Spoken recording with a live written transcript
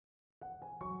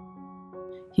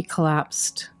he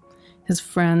collapsed. His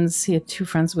friends, he had 2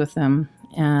 friends with him,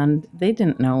 and they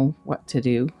didn't know what to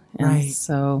do. And Right.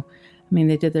 so,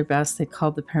 they did their best. They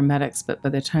called the paramedics, but by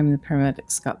the time the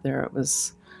paramedics got there, it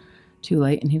was too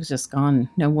late, and he was just gone.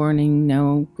 No warning,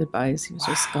 no goodbyes. He was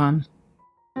just gone.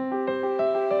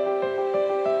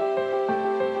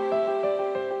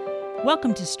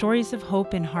 Welcome to Stories of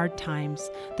Hope in Hard Times,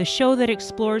 the show that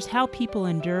explores how people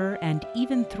endure and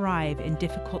even thrive in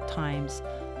difficult times,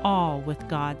 all with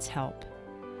God's help.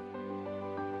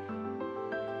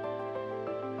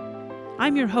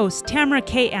 I'm your host, Tamara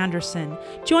K. Anderson.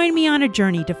 Join me on a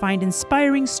journey to find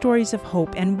inspiring stories of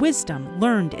hope and wisdom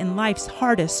learned in life's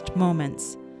hardest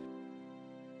moments.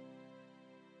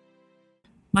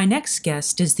 My next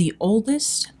guest is the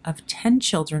oldest of 10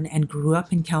 children and grew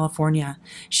up in California.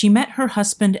 She met her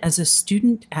husband as a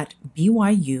student at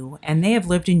BYU, and they have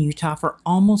lived in Utah for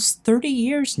almost 30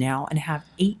 years now and have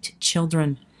 8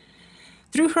 children.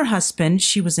 Through her husband,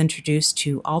 she was introduced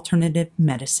to alternative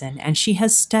medicine, and she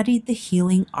has studied the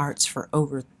healing arts for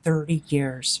over 30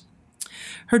 years.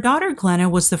 Her daughter, Glenna,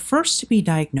 was the first to be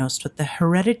diagnosed with the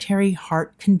hereditary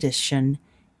heart condition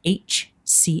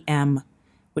HCM,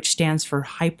 which stands for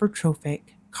hypertrophic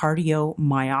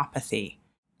cardiomyopathy.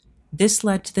 This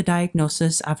led to the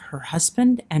diagnosis of her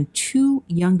husband and 2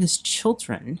 youngest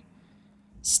children,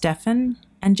 Stephen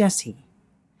and Jesse.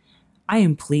 I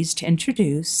am pleased to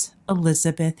introduce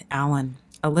Elizabeth Allen.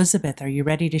 Elizabeth, are you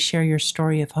ready to share your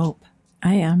story of hope?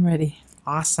 I am ready.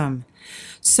 Awesome.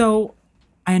 So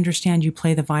I understand you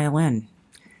play the violin.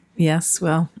 Yes,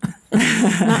 well,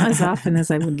 not as often as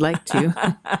I would like to,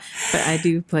 but I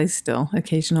do play still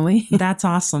occasionally. That's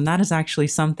awesome. That is actually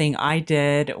something I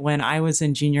did when I was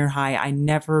in junior high. I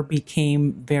never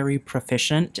became very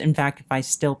proficient. In fact, if I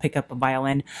still pick up a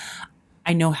violin,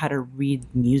 I know how to read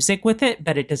music with it,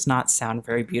 but it does not sound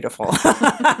very beautiful.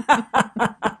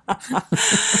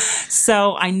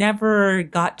 So I never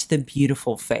got to the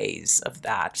beautiful phase of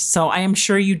that. So I am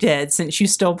sure you did, since you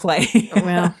still play.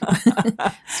 Well,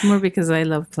 it's more because I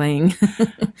love playing.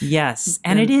 Yes.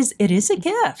 And it is a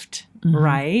gift,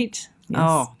 right? Yes.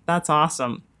 Oh, that's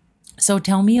awesome. So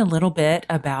tell me a little bit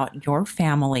about your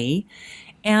family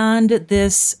and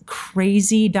this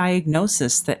crazy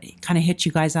diagnosis that kind of hit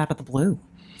you guys out of the blue.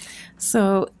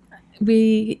 So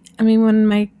when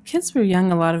my kids were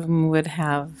young, a lot of them would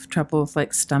have trouble with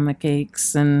like stomach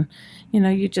aches, and,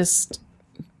 you just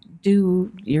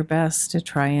do your best to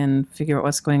try and figure out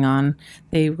what's going on.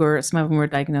 Some of them were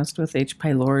diagnosed with H.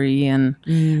 pylori,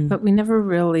 but we never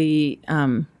really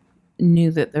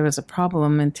knew that there was a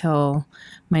problem until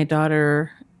my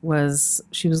daughter was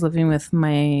living with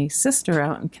my sister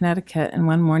out in Connecticut, and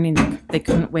one morning they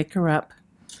couldn't wake her up,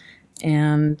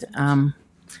 and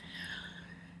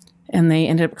they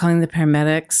ended up calling the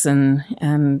paramedics,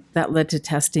 and that led to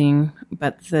testing.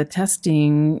 But the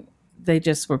testing, they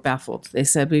just were baffled. They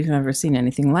said, "We've never seen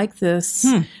anything like this."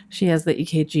 She has the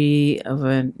EKG of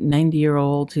a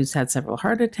 90-year-old who's had several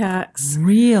heart attacks.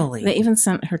 Really? They even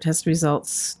sent her test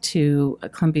results to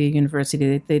Columbia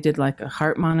University. They did like a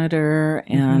heart monitor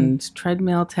and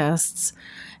treadmill tests,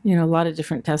 a lot of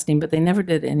different testing, but they never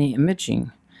did any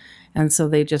imaging. And so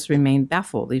they just remained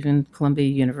baffled. Even Columbia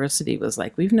University was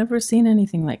like, "We've never seen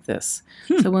anything like this."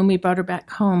 So when we brought her back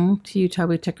home to Utah,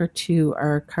 we took her to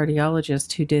our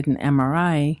cardiologist who did an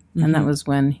MRI, and that was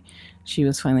when she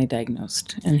was finally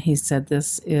diagnosed. And he said,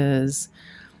 "This is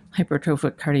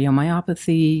hypertrophic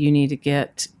cardiomyopathy.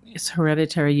 It's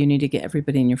hereditary. You need to get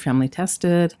everybody in your family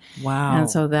tested." Wow.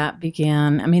 And so that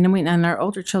began, and our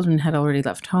older children had already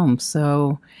left home.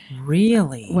 So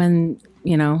really, when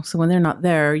they're not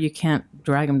there, you can't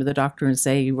drag them to the doctor and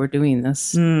say, "We're doing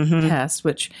this test,"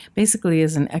 which basically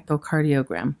is an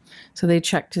echocardiogram. So they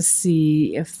check to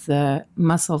see if the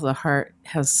muscle of the heart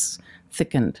has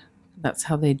thickened. That's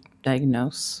how they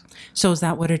diagnose. So is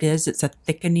that what it is? It's a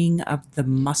thickening of the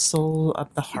muscle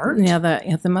of the heart? Yeah,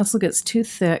 the muscle gets too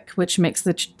thick, which makes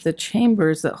the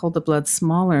chambers that hold the blood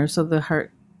smaller, so the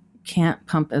heart can't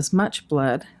pump as much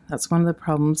blood. That's one of the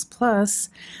problems. Plus,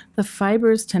 the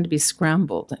fibers tend to be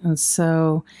scrambled and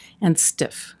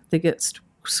stiff. They get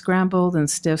scrambled and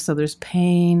stiff, so there's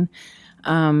pain.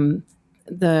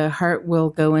 The heart will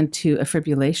go into a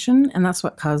fibrillation, and that's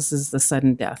what causes the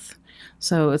sudden death.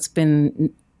 So it's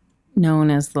been known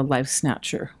as the life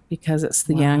snatcher because it's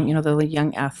the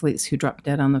young athletes who drop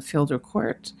dead on the field or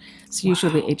court. It's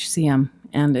usually HCM,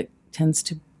 and it tends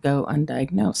to go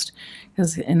undiagnosed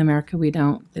because in America they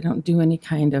don't do any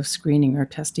kind of screening or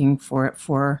testing for it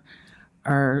for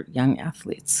our young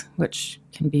athletes, which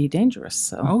can be dangerous.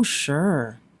 So. Oh,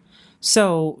 sure.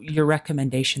 So your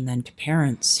recommendation then to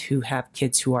parents who have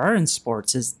kids who are in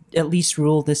sports is at least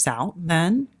rule this out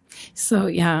then? So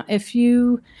yeah, if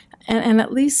you and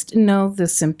at least know the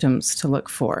symptoms to look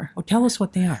for, Oh, tell us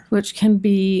what they are. which can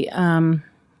be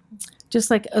just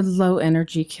like a low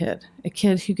energy kid, a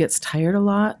kid who gets tired a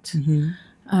lot.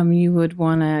 You would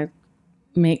want to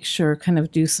make sure, kind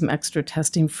of do some extra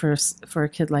testing for a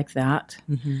kid like that,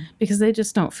 because they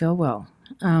just don't feel well.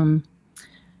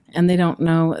 And they don't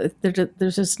know,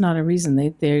 there's just not a reason.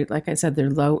 They like I said,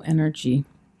 they're low energy.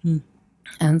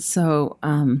 And so,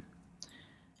 and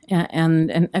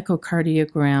an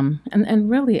echocardiogram, and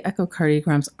really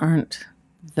echocardiograms aren't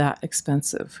that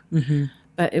expensive,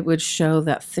 but it would show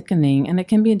that thickening, and it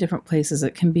can be in different places.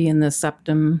 It can be in the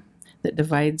septum that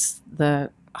divides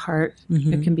the heart.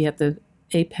 It can be at the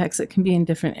apex. It can be in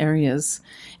different areas,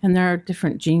 and there are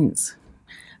different genes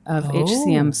of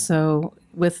HCM. So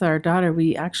with our daughter,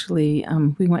 we actually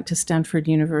we went to Stanford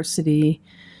University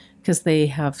because they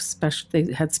had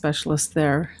specialists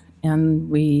there, and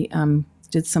we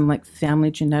did some like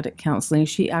family genetic counseling.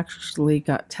 She actually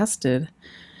got tested,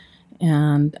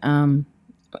 and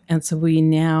so we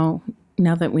now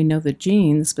that we know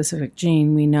the specific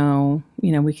gene, we know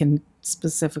we can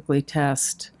specifically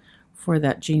test for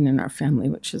that gene in our family,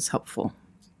 which is helpful.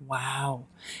 Wow.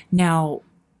 Now,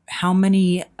 how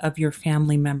many of your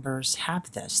family members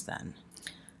have this then?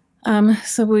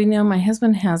 So we know my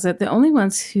husband has it. The only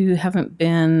ones who haven't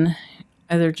been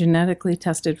either genetically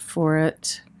tested for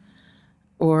it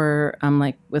or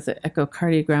like with an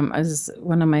echocardiogram is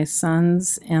one of my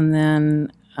sons, and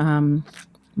then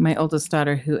my oldest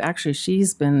daughter, who actually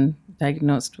she's been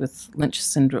diagnosed with Lynch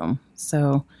syndrome.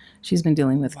 So she's been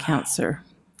dealing with cancer.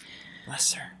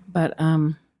 Bless her. But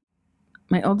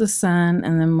my oldest son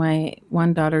and then my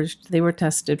one daughter, they were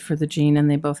tested for the gene,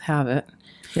 and they both have it.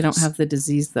 They don't have the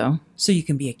disease, though. So you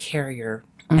can be a carrier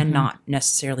and not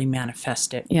necessarily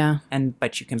manifest it. Yeah.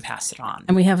 But you can pass it on.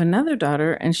 And we have another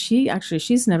daughter, and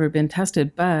she's never been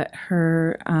tested, but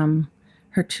her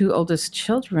two oldest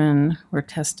children were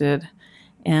tested,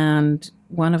 and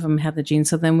one of them had the gene.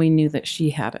 So then we knew that she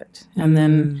had it. And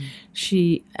then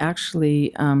she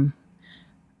actually,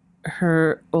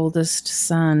 her oldest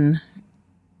son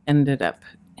ended up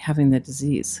having the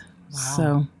disease. Wow.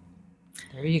 So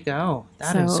there you go.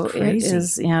 That is crazy. It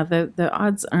is, yeah, the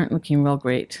odds aren't looking real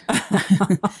great.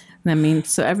 I mean,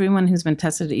 so everyone who's been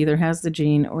tested either has the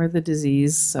gene or the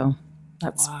disease. So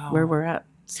that's where we're at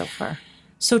so far.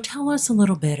 So tell us a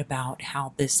little bit about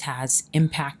how this has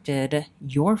impacted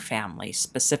your family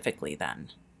specifically then.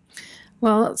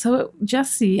 Well, so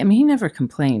Jesse, I mean, he never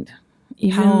complained.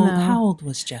 How old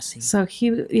was Jesse? So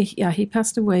he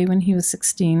passed away when he was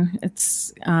 16.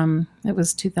 It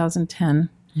was 2010,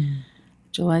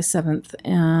 July 7th.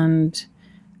 And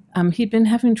he'd been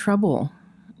having trouble,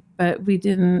 but it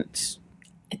didn't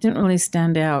really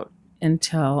stand out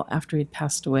until after he'd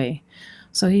passed away.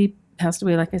 So he passed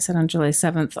away, like I said, on July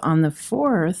 7th. On the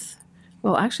 4th,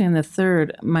 well, actually on the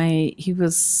 3rd, he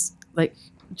was like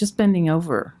just bending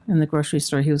over in the grocery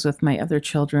store. He was with my other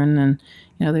children, and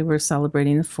they were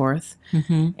celebrating the 4th,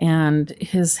 and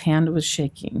his hand was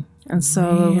shaking. And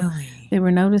so they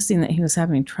were noticing that he was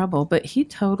having trouble, but he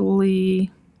kind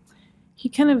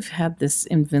of had this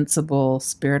invincible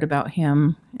spirit about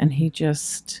him, and he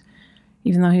just,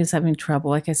 even though he was having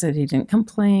trouble, like I said, he didn't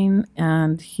complain,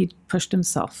 and he pushed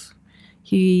himself.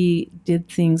 He did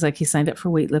things like he signed up for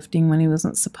weightlifting when he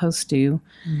wasn't supposed to.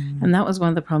 And that was one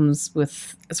of the problems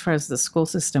with, as far as the school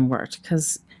system worked,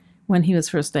 because when he was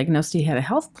first diagnosed, he had a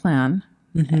health plan,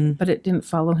 but it didn't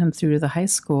follow him through to the high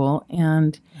school.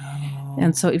 And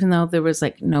so even though there was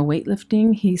like no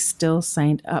weightlifting, he still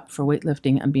signed up for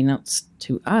weightlifting, unbeknownst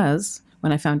to us.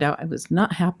 When I found out, I was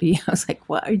not happy. I was like,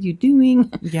 what are you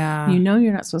doing? Yeah.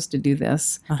 You're not supposed to do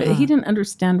this. But he didn't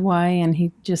understand why, and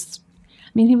he just,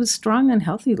 he was strong and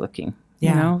healthy looking.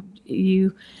 Yeah.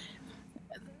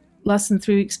 Less than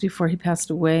 3 weeks before he passed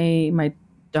away, my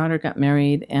daughter got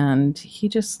married, and he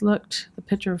just looked the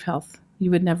picture of health.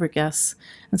 You would never guess.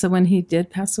 And so when he did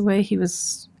pass away, he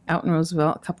was out in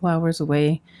Roosevelt, a couple hours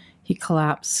away. He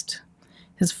collapsed.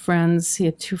 His friends, he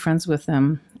had 2 friends with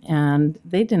him, and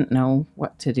they didn't know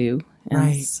what to do.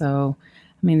 And so,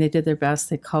 they did their best.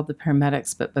 They called the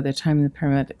paramedics, but by the time the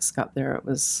paramedics got there, it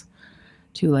was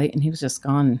too late, and he was just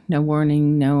gone. No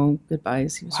warning, no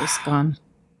goodbyes. He was just gone.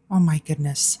 Oh my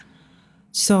goodness.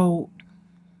 So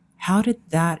how did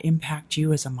that impact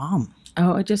you as a mom?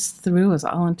 Oh, it just threw us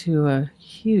all into a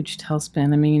huge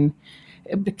tailspin.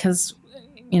 Because,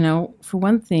 for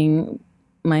one thing,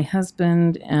 my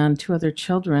husband and 2 other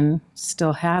children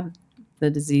still had the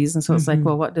disease. And so it's like,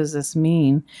 well, what does this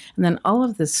mean? And then all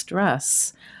of the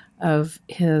stress of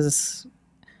his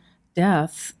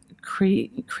death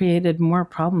created more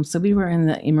problems. So we were in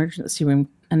the emergency room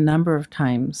a number of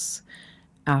times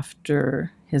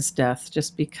after his death,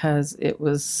 just because it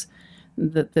was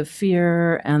the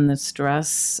fear and the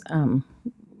stress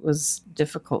was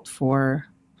difficult for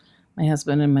my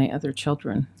husband and my other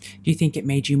children. Do you think it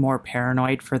made you more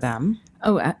paranoid for them?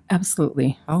 Oh,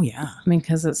 absolutely. Oh, yeah. I mean,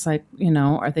 because it's like,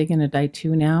 are they going to die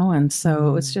too now? And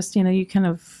so it's just,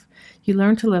 you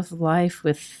learn to live life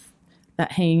with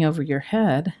that hanging over your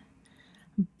head,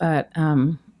 but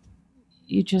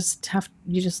you just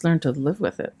learn to live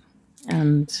with it.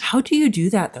 And how do you do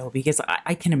that, though? Because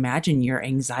I can imagine your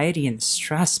anxiety and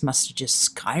stress must have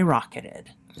just skyrocketed.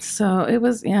 So it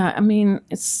was, yeah, I mean,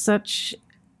 it's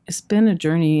been a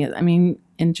journey. I mean,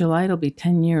 in July, it'll be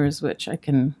 10 years, which I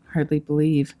can hardly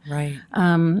believe. Right.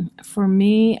 For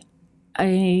me,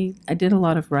 I did a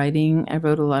lot of writing. I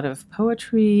wrote a lot of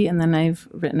poetry, and then I've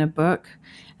written a book.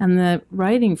 And the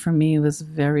writing for me was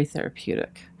very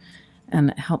therapeutic,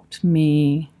 and it helped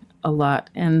me a lot.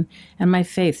 And my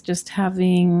faith, just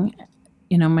having,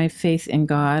 my faith in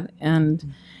God.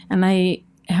 And I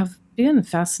have been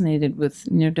fascinated with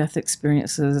near-death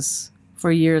experiences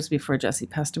for years before Jesse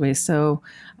passed away. So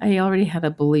I already had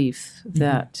a belief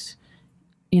that,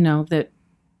 that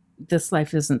this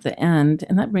life isn't the end.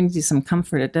 And that brings you some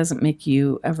comfort. It doesn't make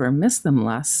you ever miss them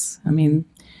less. I mean,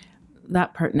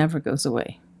 that part never goes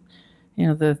away.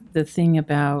 The thing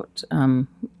about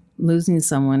losing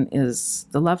someone is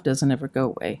the love doesn't ever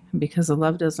go away. And because the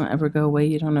love doesn't ever go away,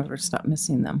 you don't ever stop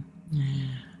missing them.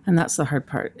 And that's the hard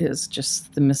part, is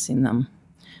just the missing them.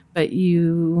 But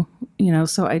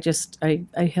so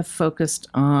I have focused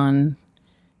on,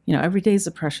 every day is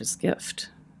a precious gift.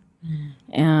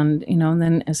 And, and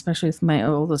then especially with my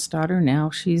oldest daughter now,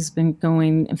 she's been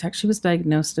going, in fact, she was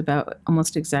diagnosed about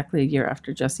almost exactly a year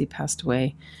after Jesse passed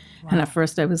away. Wow. And at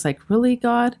first I was like, really,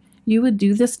 God, you would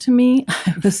do this to me?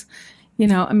 I was,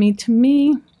 to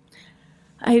me,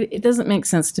 it doesn't make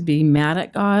sense to be mad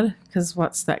at God, because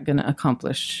what's that going to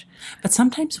accomplish? But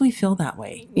sometimes we feel that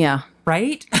way. Yeah.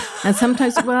 Right? And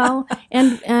sometimes,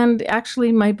 and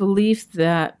actually my belief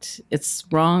that it's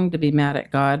wrong to be mad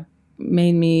at God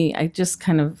I just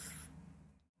kind of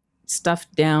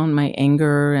stuffed down my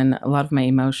anger and a lot of my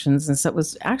emotions. And so it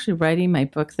was actually writing my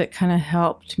book that kind of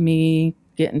helped me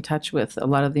get in touch with a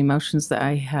lot of the emotions that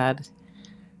I had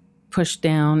pushed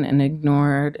down and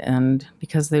ignored, and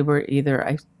because they were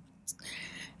either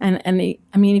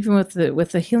even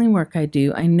with the healing work I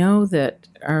do, I know that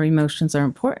our emotions are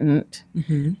important,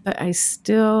 but I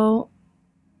still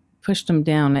pushed them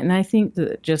down. And I think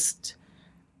that just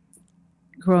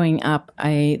growing up,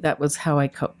 that was how I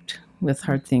coped with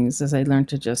hard things, as I learned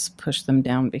to just push them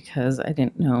down, because I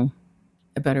didn't know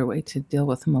a better way to deal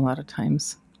with them a lot of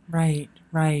times. Right.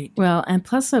 Well, and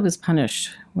plus I was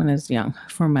punished when I was young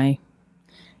for my,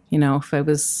 if I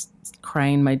was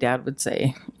crying, my dad would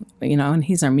say, and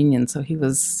he's Armenian, so he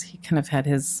kind of had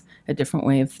a different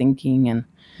way of thinking, and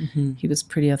he was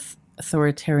pretty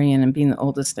authoritarian, and being the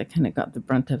oldest, I kind of got the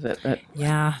brunt of it. But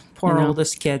yeah, poor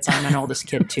oldest kids. I'm an oldest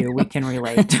kid too. We can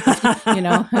relate.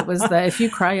 It was if you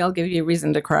cry, I'll give you a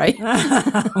reason to cry.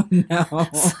 Oh, no.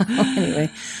 So anyway,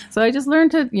 so I just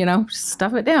learned to,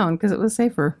 stuff it down because it was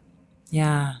safer.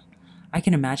 Yeah, I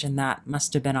can imagine that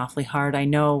must have been awfully hard. I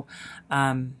know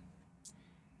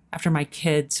after my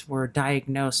kids were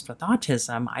diagnosed with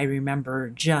autism, I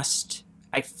remember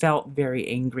I felt very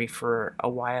angry for a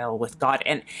while with God.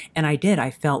 And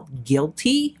I felt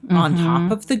guilty on top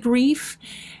of the grief.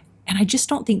 And I just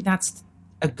don't think that's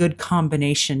a good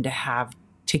combination to have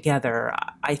together.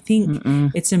 I think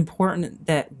it's important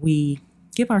that we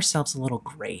give ourselves a little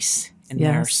grace in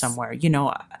there somewhere.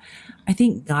 I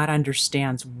think God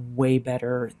understands way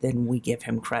better than we give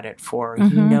him credit for.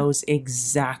 He knows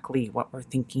exactly what we're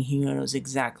thinking. He knows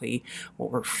exactly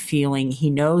what we're feeling. He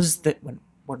knows that when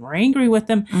we're angry with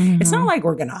him, it's not like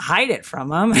we're going to hide it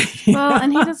from him. Well,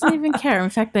 and he doesn't even care. In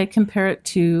fact, I compare it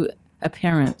to a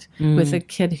parent with a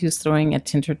kid who's throwing a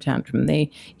temper tantrum.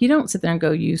 You don't sit there and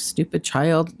go, "You stupid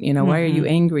child, why are you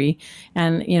angry?"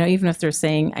 And, even if they're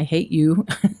saying, "I hate you."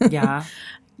 Yeah.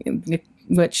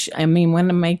 Which, one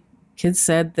of my kids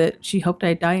said that she hoped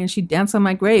I'd die and she'd dance on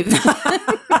my grave.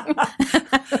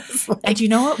 And you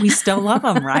know what? We still love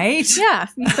them, right? Yeah.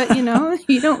 But,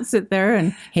 you don't sit there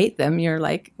and hate them. You're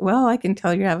like, well, I can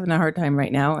tell you're having a hard time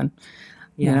right now. And,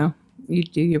 you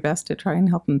do your best to try and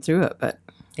help them through it. But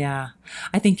yeah,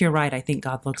 I think you're right. I think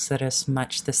God looks at us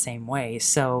much the same way.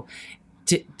 So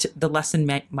the lesson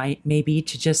may be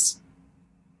to just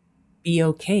be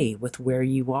okay with where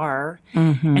you are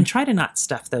Mm-hmm. and try to not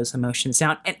stuff those emotions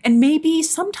down. And maybe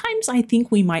sometimes I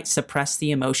think we might suppress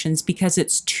the emotions because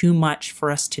it's too much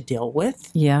for us to deal with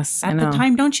Yes, I at know. the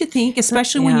time, don't you think?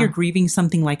 Especially when Yeah. you're grieving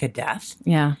something like a death.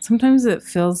 Yeah, sometimes it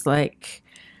feels like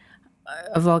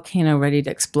a volcano ready to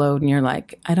explode, and you're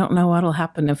like, I don't know what'll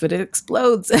happen if it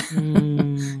explodes.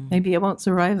 Maybe I won't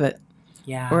survive it,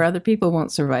 Yeah. or other people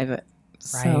won't survive it.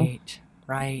 So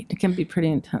Right. it can be pretty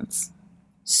intense.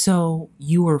 So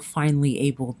you were finally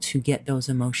able to get those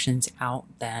emotions out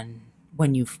then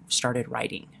when you started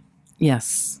writing.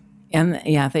 Yes. And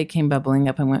yeah, they came bubbling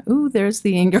up and went, ooh, there's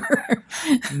the anger.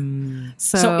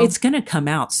 So it's going to come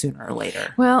out sooner or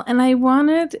later. Well, and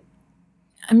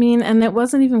and it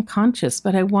wasn't even conscious,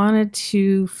 but I wanted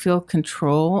to feel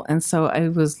control. And so I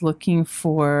was looking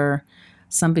for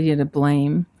somebody to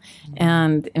blame.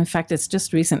 And in fact, it's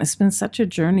just recent. It's been such a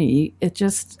journey. It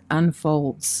just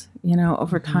unfolds,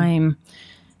 over time.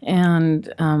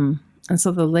 And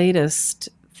so the latest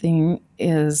thing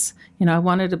is, I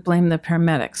wanted to blame the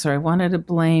paramedics, or I wanted to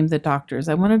blame the doctors.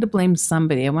 I wanted to blame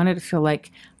somebody. I wanted to feel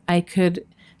like I could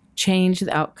change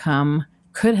the outcome,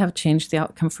 could have changed the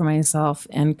outcome for myself,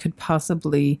 and could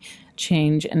possibly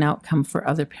change an outcome for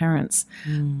other parents.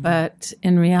 But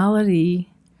in reality,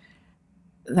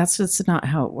 that's just not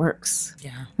how it works.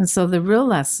 Yeah. And so the real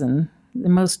lesson, the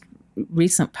most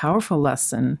recent powerful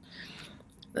lesson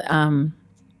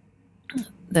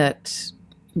that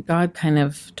God kind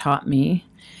of taught me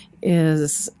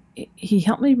is he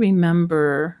helped me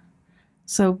remember.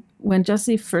 So when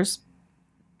Jesse first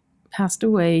passed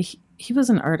away, he was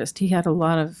an artist. He had a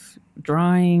lot of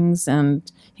drawings, and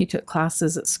he took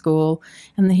classes at school.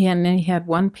 And then he had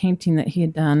one painting that he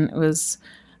had done. It was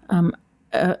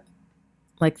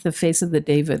like the face of the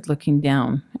David looking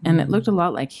down. And it looked a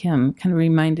lot like him, kind of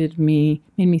made me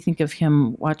think of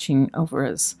him watching over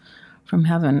us from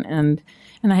heaven. And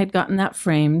I had gotten that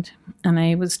framed, and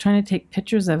I was trying to take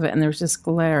pictures of it, and there was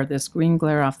this green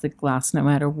glare off the glass, no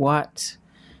matter what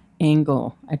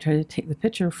angle I tried to take the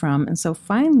picture from. And so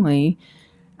finally,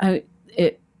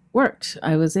 it worked.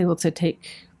 I was able to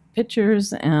take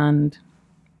pictures, and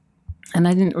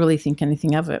I didn't really think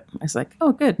anything of it. I was like,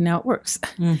 oh, good, now it works.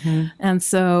 And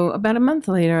so about a month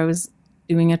later, I was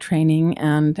doing a training,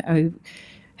 and I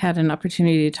had an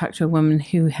opportunity to talk to a woman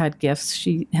who had gifts.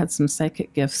 She had some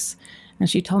psychic gifts. And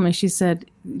she told me, she said,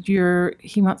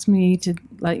 he wants me to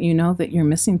let you know that you're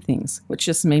missing things, which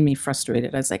just made me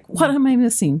frustrated. I was like, what am I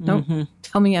missing? Don't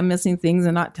tell me I'm missing things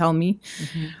and not tell me.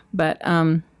 But,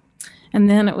 and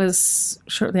then it was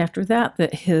shortly after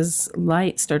that his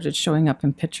light started showing up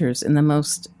in pictures in the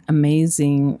most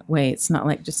amazing way. It's not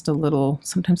like just a little,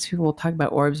 sometimes people will talk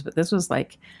about orbs, but this was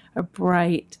like a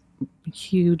bright,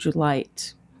 huge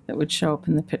light that would show up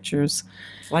in the pictures.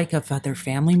 Like of other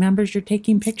family members you're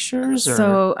taking pictures? Or?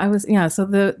 So I was, so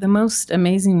the most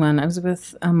amazing one, I was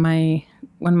with one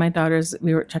of my daughters.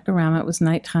 We were at Chekarama. It was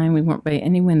nighttime. We weren't by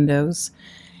any windows.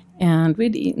 And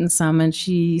we'd eaten some, and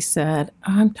she said,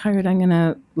 oh, I'm tired. I'm going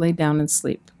to lay down and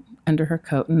sleep under her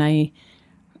coat. And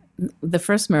the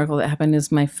first miracle that happened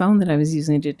is my phone that I was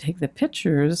using to take the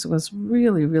pictures was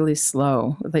really, really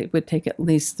slow. It would take at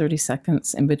least 30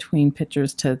 seconds in between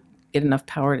pictures to get enough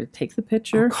power to take the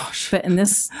picture. Oh, gosh. But in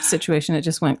this situation, it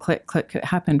just went click, click. It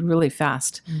happened really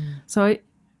fast. So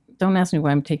don't ask me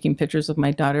why I'm taking pictures of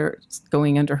my daughter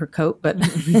going under her coat. But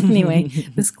anyway,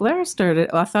 this glare started.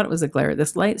 I thought it was a glare.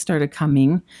 This light started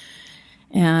coming.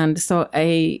 And so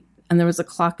and there was a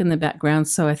clock in the background.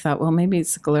 So I thought, well, maybe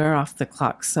it's a glare off the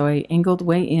clock. So I angled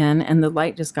way in, and the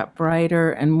light just got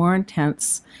brighter and more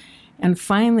intense. And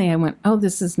finally I went, oh,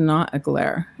 this is not a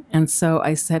glare. And so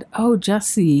I said, oh,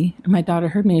 Jessie. And my daughter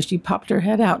heard me, and she popped her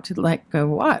head out to go,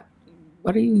 what?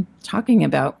 What are you talking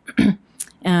about?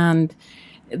 And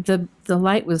the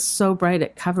light was so bright,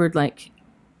 it covered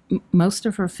most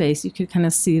of her face. You could kind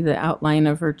of see the outline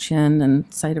of her chin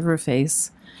and side of her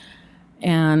face.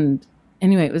 And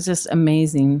anyway, it was just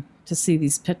amazing to see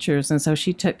these pictures. And so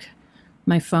she took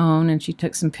my phone and she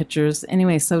took some pictures.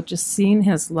 Anyway, so just seeing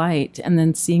his light and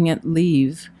then seeing it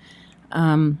leave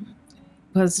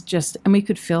was just, and we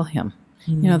could feel him.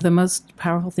 The most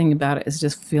powerful thing about it is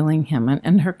just feeling him.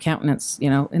 And her countenance,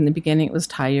 in the beginning it was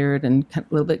tired and a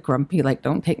little bit grumpy, like,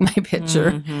 don't take my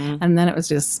picture. And then it was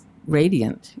just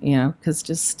radiant, because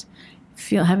just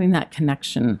having that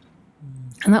connection.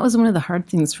 And that was one of the hard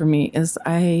things for me, is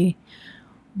I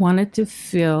wanted to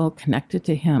feel connected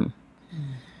to him.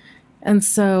 And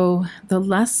so the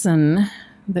lesson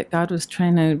that God was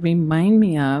trying to remind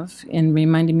me of, in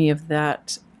reminding me of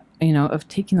that, of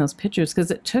taking those pictures,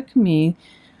 because it took me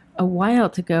a while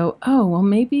to go, oh, well,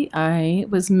 maybe I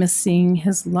was missing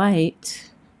his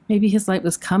light. Maybe his light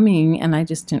was coming and I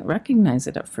just didn't recognize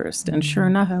it at first. And sure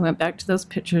enough, I went back to those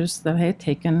pictures that I had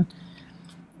taken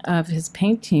of his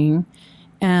painting.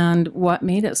 And what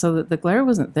made it so that the glare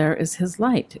wasn't there is his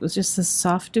light. It was just a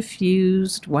soft,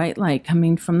 diffused white light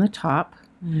coming from the top.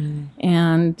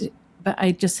 But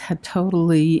I just had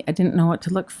I didn't know what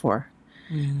to look for.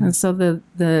 And so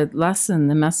the lesson,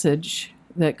 the message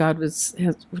that God was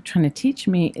trying to teach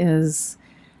me is,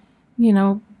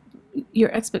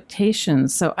 your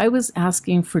expectations. So I was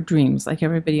asking for dreams like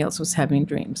everybody else was having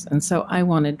dreams. And so I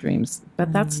wanted dreams.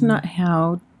 But that's not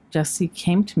how Jesse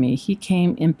came to me. He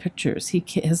came in pictures.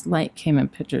 His light came in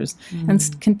pictures and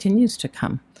continues to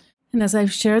come. And as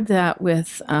I've shared that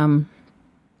with a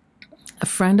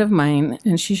friend of mine,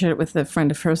 and she shared it with a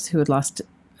friend of hers who had lost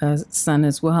a son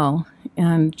as well,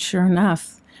 and sure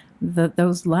enough,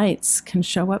 those lights can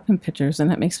show up in pictures,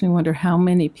 and it makes me wonder how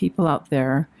many people out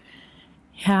there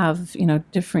have,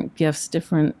 different gifts,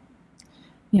 different,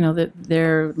 that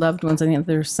their loved ones on the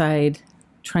other side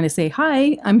trying to say,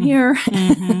 hi, I'm here,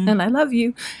 and I love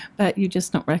you, but you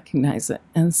just don't recognize it.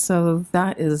 And so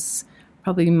that is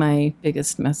probably my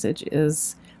biggest message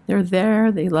is they're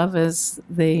there, they love us,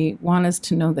 they want us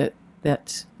to know that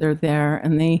they're there,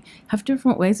 and they have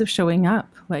different ways of showing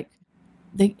up. Like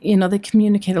they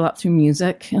communicate a lot through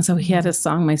music. And so he had a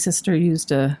song. My sister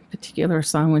used a particular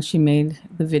song when she made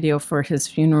the video for his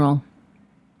funeral.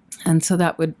 And so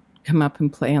that would come up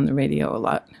and play on the radio a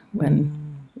lot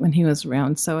when he was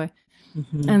around. So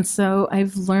and so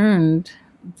I've learned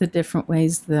the different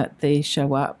ways that they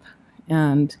show up.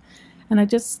 And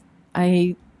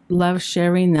I love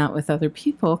sharing that with other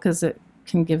people because it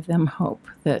can give them hope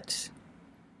that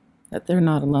they're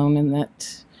not alone and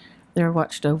that they're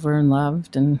watched over and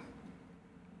loved. And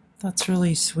that's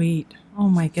really sweet. Oh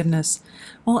my goodness.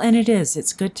 Well, and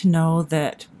it's good to know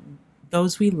that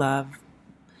those we love,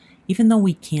 even though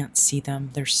we can't see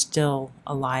them, they're still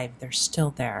alive. They're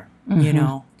still there.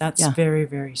 That's very,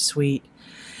 very sweet.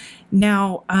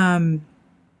 Now,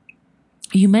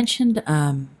 you mentioned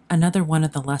another one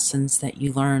of the lessons that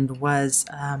you learned was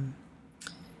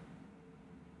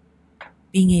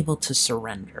being able to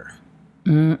surrender.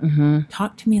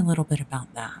 Talk to me a little bit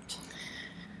about that.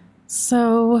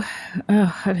 So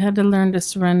I've had to learn to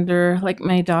surrender, like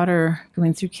my daughter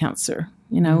going through cancer.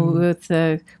 With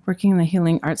working in the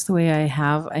healing arts the way I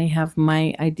have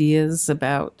my ideas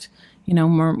about,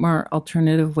 more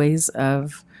alternative ways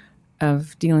of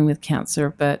dealing with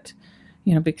cancer. But,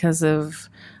 because of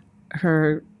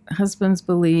her husband's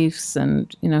beliefs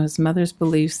and, his mother's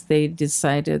beliefs, they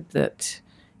decided that,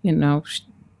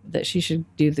 that she should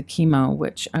do the chemo,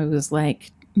 which I was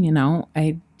like,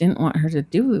 I didn't want her to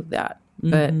do that,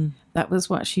 but that was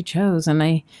what she chose. And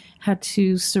I had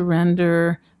to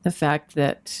surrender the fact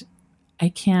that I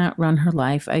can't run her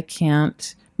life. I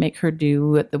can't make her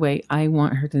do it the way I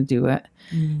want her to do it.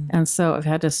 And so I've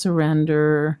had to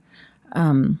surrender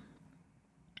having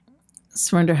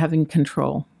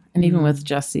control. And even with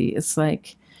Jesse, it's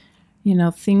like,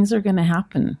 things are going to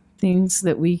happen, things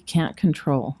that we can't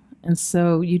control. And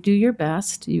so you do your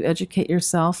best, you educate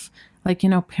yourself, like,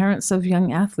 parents of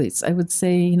young athletes. I would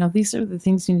say, these are the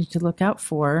things you need to look out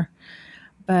for.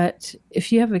 But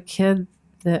if you have a kid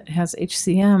that has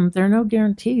HCM, there are no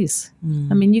guarantees.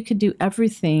 I mean, you could do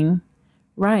everything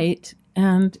right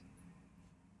and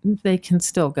they can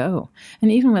still go.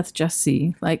 And even with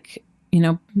Jesse, like,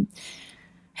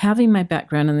 having my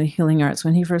background in the healing arts,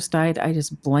 when he first died, I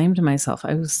just blamed myself.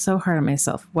 I was so hard on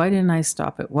myself. Why didn't I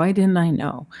stop it? Why didn't I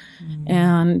know?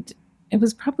 And it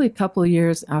was probably a couple of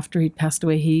years after he'd passed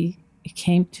away, he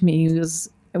came to me.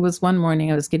 It was one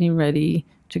morning I was getting ready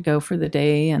to go for the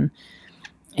day, and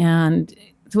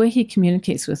the way he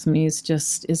communicates with me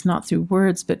is not through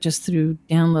words, but just through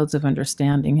downloads of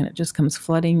understanding, and it just comes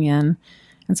flooding in.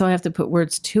 And so I have to put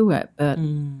words to it, but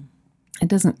it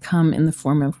doesn't come in the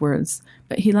form of words.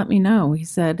 But he let me know. He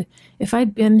said, if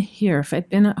I'd been here, if I'd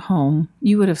been at home,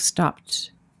 you would have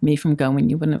stopped me from going.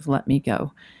 You wouldn't have let me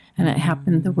go. And it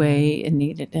happened the way it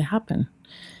needed to happen.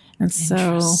 And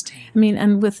so,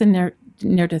 and with the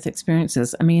near-death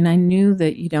experiences, I knew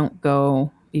that you don't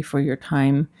go before your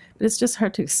time, but it's just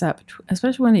hard to accept,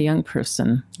 especially when a young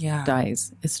person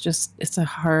dies. It's a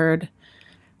hard,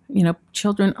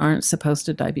 children aren't supposed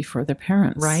to die before their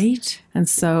parents. Right. And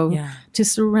so to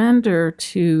surrender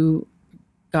to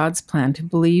God's plan, to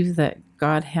believe that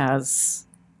God has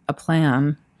a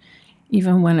plan,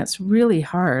 even when it's really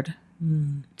hard,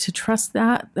 to trust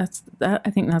that,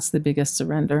 I think that's the biggest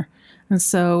surrender. And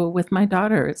so with my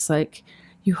daughter, it's like,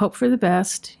 you hope for the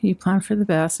best, you plan for the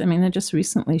best. I mean, and just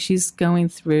recently she's going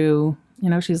through,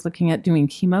 she's looking at doing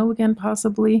chemo again,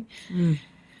 possibly. Mm.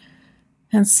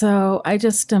 And so I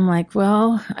just am like,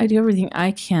 well, I do everything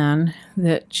I can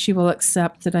that she will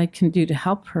accept that I can do to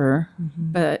help her.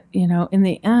 Mm-hmm. But, in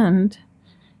the end,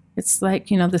 it's like,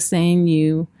 the saying,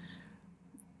 you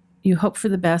hope for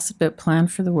the best, but plan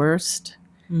for the worst.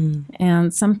 Mm.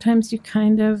 And sometimes you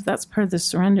that's part of the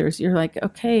surrenders. You're like,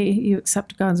 okay, you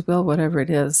accept God's will, whatever it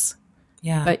is.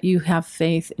 Yeah. But you have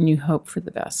faith and you hope for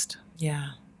the best.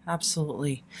 Yeah,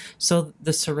 absolutely. So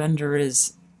the surrender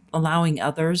is allowing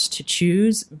others to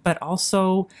choose, but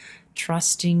also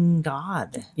trusting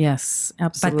God. Yes,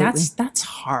 absolutely. But that's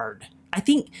hard. I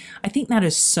think that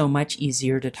is so much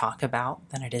easier to talk about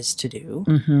than it is to do.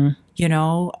 Mm-hmm.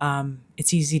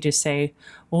 It's easy to say,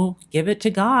 well, give it to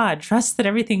God, trust that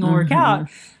everything will work out.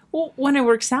 Well, when it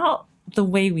works out the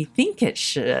way we think it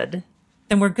should,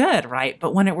 then we're good, right?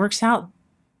 But when it works out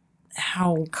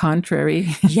how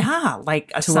contrary,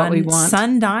 like a to what we want.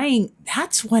 son dying,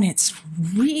 that's when it's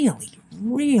really,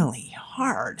 really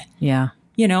hard. Yeah.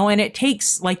 And it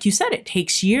takes, like you said, it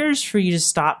takes years for you to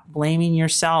stop blaming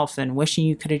yourself and wishing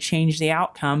you could have changed the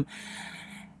outcome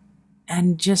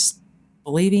and just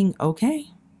believing,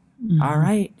 okay, all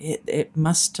right, it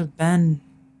must have been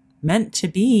meant to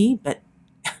be, but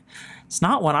it's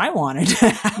not what I wanted.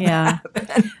 Yeah.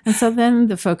 And so then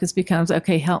the focus becomes,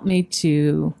 okay, help me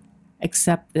to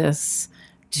accept this,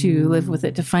 to live with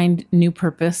it, to find new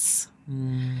purpose.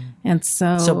 And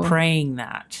so praying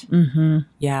that. Mm-hmm.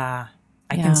 Yeah.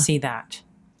 I can see that.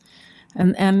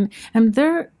 And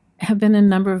there have been a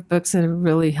number of books that have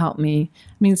really helped me.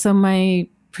 I mean, so my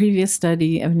previous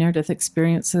study of near-death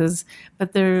experiences,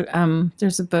 but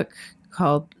there's a book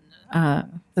called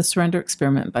The Surrender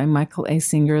Experiment by Michael A.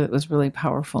 Singer that was really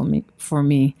powerful for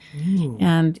me. Ooh.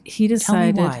 And he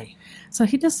decided, tell me why. So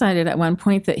he decided at one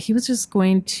point that he was just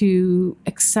going to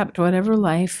accept whatever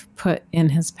life put in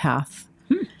his path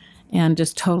and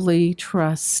just totally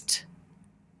trust.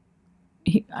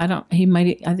 I don't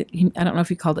know if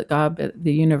he called it God, but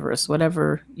the universe,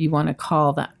 whatever you want to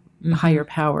call that higher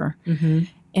power. Mm-hmm.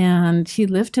 And he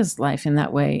lived his life in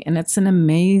that way. And it's an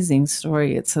amazing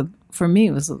story. For me,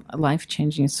 it was a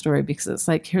life-changing story because it's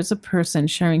like, here's a person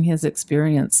sharing his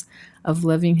experience of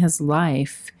living his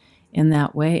life in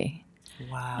that way.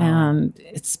 Wow. And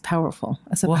it's powerful.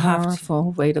 It's a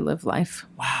powerful way to live life.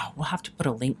 Wow. We'll have to put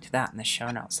a link to that in the show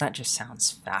notes. That just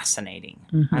sounds fascinating.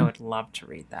 Mm-hmm. I would love to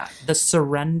read that. The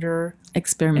Surrender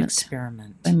Experiment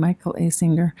by Michael A.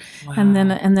 Singer. Wow. And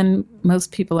then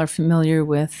most people are familiar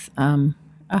with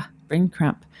brain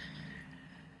cramp.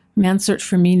 Man's Search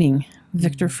for Meaning,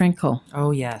 Viktor Frankl. Oh,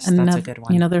 yes. That's a good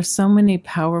one. There's so many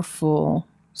powerful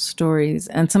stories.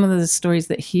 And some of the stories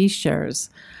that he shares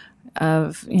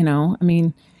of,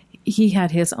 he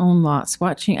had his own loss.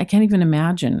 I can't even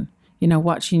imagine,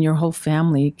 watching your whole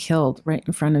family killed right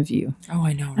in front of you. Oh,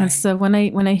 I know, right? And so when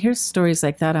I hear stories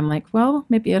like that, I'm like, well,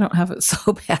 maybe I don't have it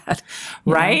so bad.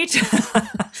 Right?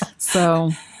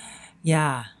 So.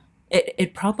 Yeah.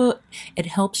 It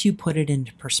helps you put it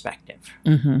into perspective.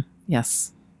 Mm-hmm.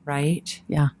 Yes. Right?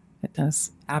 Yeah, it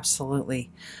does. Absolutely.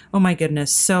 Oh my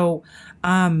goodness. So,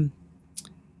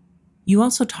 you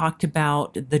also talked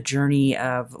about the journey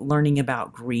of learning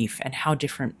about grief and how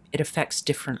different it affects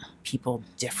different people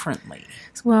differently.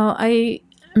 Well,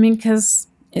 because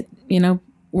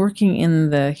working in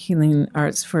the healing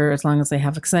arts for as long as I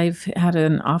have, because I've had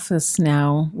an office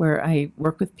now where I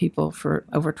work with people for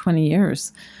over 20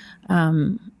 years.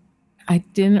 I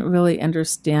didn't really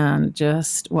understand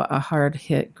just what a hard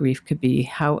hit grief could be,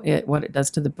 what it does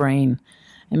to the brain.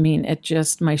 I mean,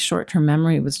 my short-term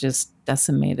memory was just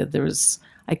decimated.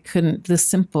 The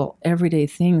simple everyday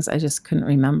things I just couldn't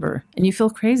remember. And you feel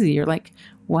crazy. You're like,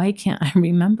 why can't I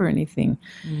remember anything?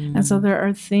 And so there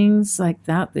are things like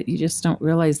that you just don't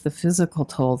realize, the physical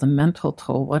toll, the mental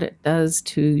toll, what it does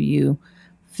to you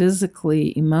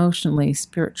physically, emotionally,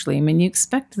 spiritually. I mean, you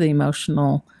expect the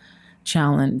emotional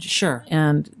challenge, sure,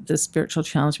 and the spiritual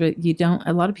challenge, but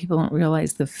a lot of people don't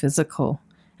realize the physical.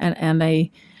 And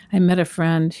I met a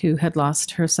friend who had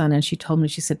lost her son, and she told me,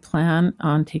 she said, plan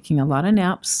on taking a lot of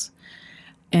naps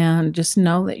and just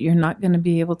know that you're not going to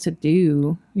be able to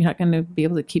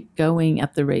keep going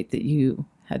at the rate that you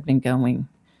had been going.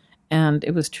 And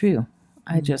it was true.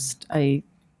 I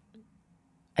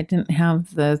didn't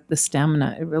have the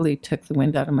stamina. It really took the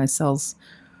wind out of my sails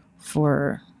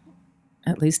for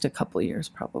at least a couple of years,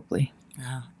 probably.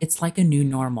 It's like a new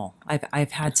normal.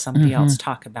 I've had somebody else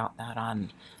talk about that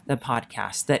on the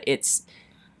podcast, that it's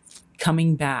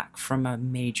coming back from a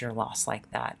major loss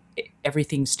like that.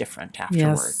 everything's different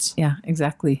afterwards. Yes. Yeah,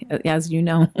 exactly. As you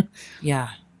know. Yeah,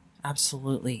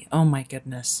 absolutely. Oh my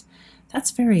goodness.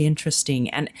 That's very interesting.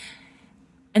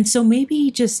 And so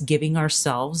maybe just giving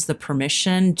ourselves the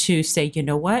permission to say, you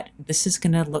know what, this is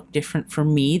going to look different for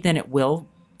me than it will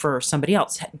for somebody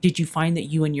else. Did you find that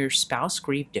you and your spouse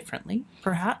grieve differently,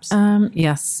 perhaps?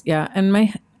 Yes. Yeah. And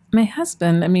my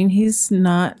husband, I mean, he's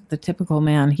not the typical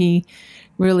man. He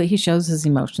shows his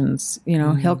emotions. You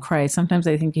know, he'll cry. Sometimes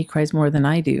I think he cries more than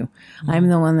I do. I'm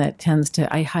the one that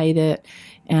I hide it,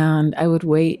 and I would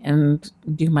wait and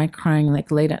do my crying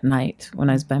like late at night when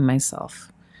I was by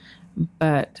myself.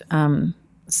 But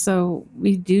so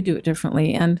we do it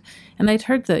differently. And I'd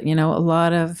heard that, you know, a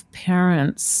lot of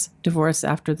parents divorce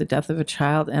after the death of a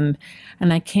child. And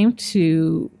I came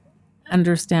to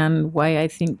understand why I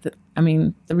think that, I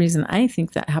mean, the reason I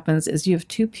think that happens is you have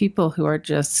two people who are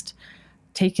just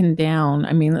taken down.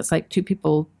 I mean, it's like two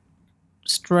people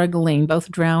struggling,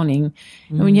 both drowning.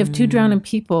 And when you have two drowning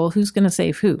people, who's going to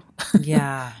save who?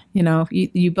 Yeah. You know,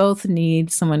 you both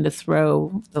need someone to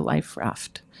throw the life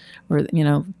raft, or, you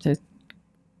know,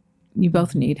 you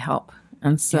both need help.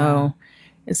 And so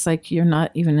it's like you're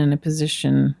not even in a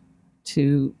position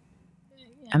to,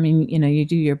 I mean, you know, you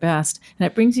do your best, and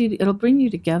it'll bring you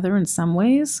together in some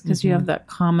ways because you have that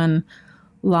common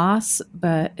loss,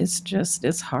 but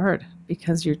it's hard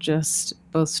because you're just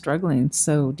both struggling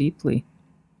so deeply.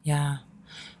 Yeah.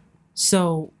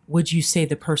 So would you say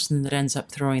the person that ends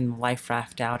up throwing the life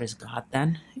raft out is God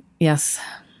then? Yes.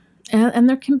 And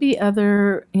there can be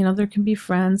other, you know, there can be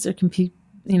friends, there can be,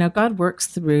 you know, God works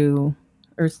through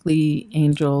earthly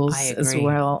angels as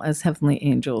well as heavenly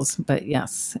angels. But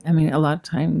yes, I mean, a lot of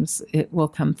times it will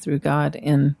come through God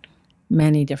in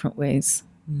many different ways.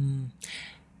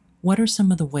 What are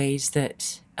some of the ways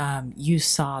that you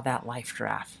saw that life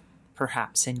draft,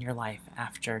 perhaps, in your life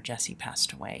after Jesse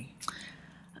passed away?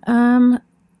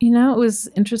 You know, it was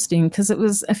interesting because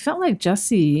I felt like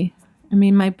Jesse, I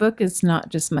mean, my book is not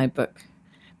just my book,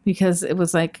 because it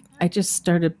was like I just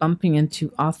started bumping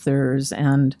into authors,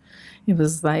 and it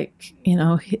was like, you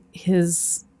know,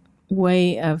 his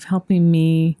way of helping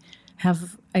me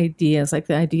have ideas, like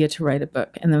the idea to write a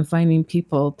book, and then finding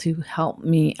people to help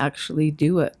me actually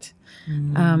do it.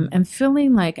 And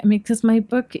feeling like, I mean, because my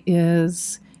book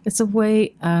it's a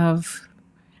way of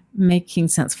making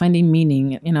sense, finding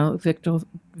meaning. You know,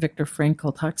 Viktor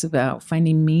Frankl talks about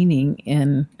finding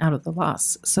meaning out of the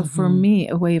loss. So for me,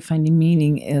 a way of finding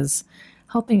meaning is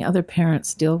helping other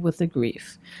parents deal with the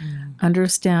grief,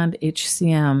 understand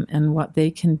HCM and what they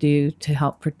can do to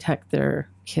help protect their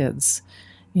kids.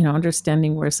 You know,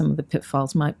 understanding where some of the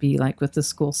pitfalls might be, like with the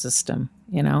school system.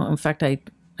 You know, in fact, a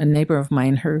neighbor of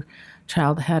mine, her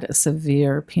child had a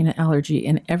severe peanut allergy,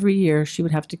 and every year she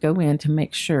would have to go in to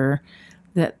make sure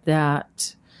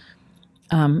that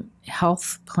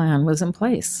health plan was in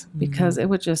place, because it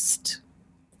would just,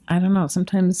 I don't know,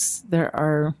 sometimes there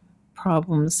are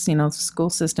problems, you know, school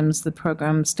systems, the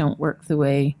programs don't work the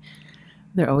way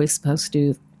they're always supposed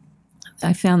to.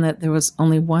 I found that there was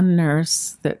only one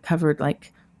nurse that covered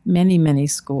like many, many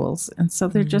schools. And so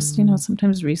they're just, you know,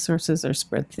 sometimes resources are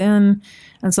spread thin.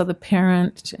 And so the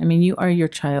parent, I mean, you are your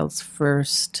child's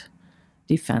first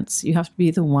defense. You have to be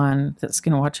the one that's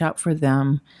going to watch out for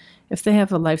them. If they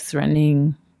have a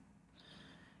life-threatening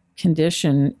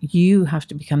condition, you have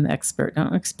to become the expert.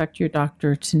 Don't expect your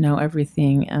doctor to know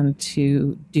everything and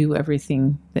to do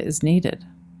everything that is needed.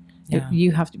 Yeah.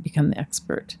 You have to become the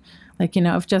expert. Like, you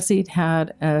know, if Jesse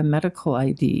had a medical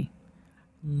ID,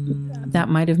 that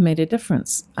might have made a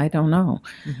difference. I don't know.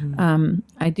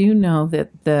 I do know that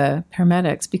the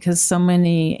paramedics, because so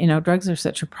many, you know, drugs are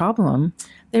such a problem,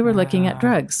 they were looking at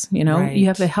drugs. You know, you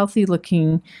have a healthy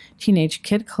looking teenage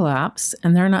kid collapse,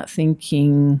 and they're not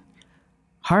thinking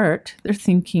heart, they're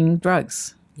thinking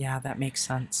drugs. Yeah, that makes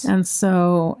sense. And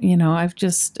so, you know,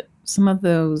 some of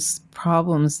those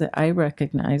problems that I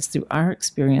recognize through our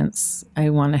experience,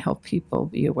 I want to help people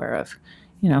be aware of.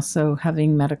 You know, so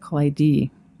having medical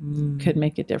ID could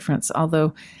make a difference.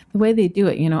 Although the way they do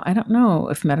it, you know, I don't know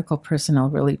if medical personnel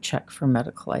really check for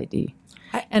medical ID.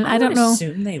 I don't know.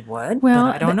 Assume they would. Well,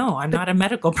 but I don't know. I'm not a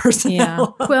medical person. Yeah.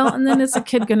 Well, and then is a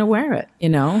kid going to wear it? You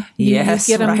know, you get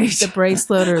them the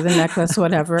bracelet or the necklace,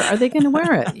 whatever. Are they going to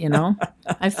wear it? You know,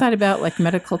 I've thought about like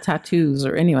medical tattoos,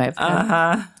 or anyway, I've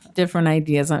had different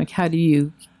ideas on like, how do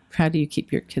you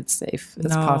keep your kids safe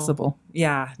as possible?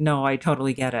 Yeah. No, I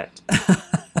totally get it.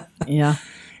 Yeah.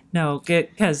 No,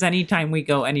 because anytime we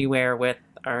go anywhere with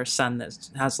our son that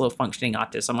has low functioning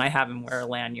autism, I have him wear a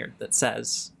lanyard that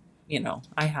says, you know,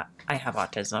 I have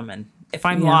autism, and if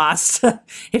I'm lost,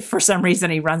 if for some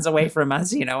reason he runs away from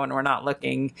us, and we're not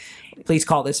looking, please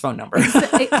call this phone number.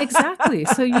 Exactly.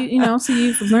 So so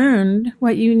you've learned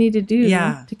what you need to do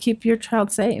to keep your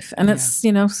child safe. And it's,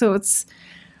 so it's,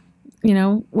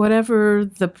 whatever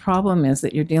the problem is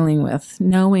that you're dealing with,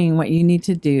 knowing what you need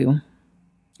to do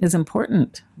is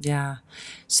important. Yeah.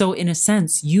 So in a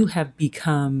sense, you have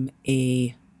become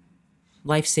a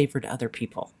lifesaver to other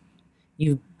people.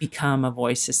 You become a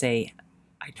voice to say,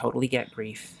 I totally get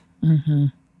grief.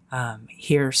 Mm-hmm.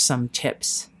 Here's some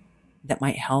tips that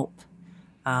might help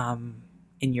in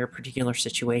your particular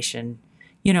situation.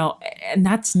 And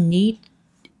that's neat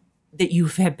that you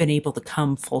have been able to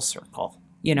come full circle,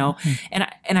 Mm-hmm.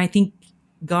 And I think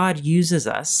God uses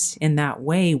us in that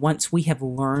way once we have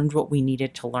learned what we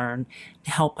needed to learn to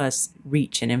help us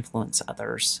reach and influence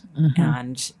others,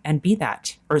 mm-hmm. and be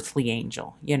that earthly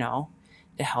angel, to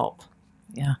help.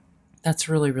 Yeah. That's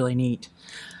really, really neat.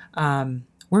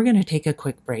 We're going to take a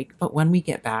quick break, but when we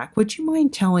get back, would you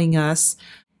mind telling us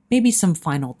maybe some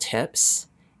final tips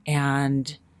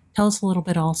and tell us a little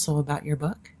bit also about your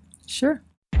book? Sure.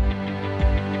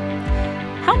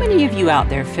 How many of you out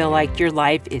there feel like your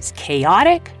life is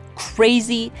chaotic,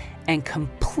 crazy, and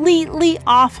completely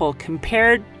awful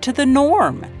compared to the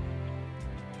norm?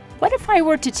 What if I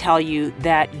were to tell you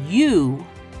that you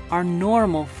are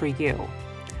normal for you?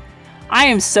 I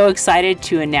am so excited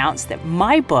to announce that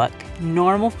my book,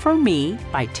 Normal for Me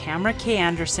by Tamara K.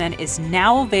 Anderson, is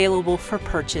now available for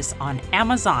purchase on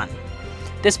Amazon.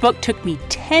 This book took me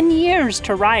 10 years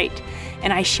to write,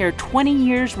 and I share 20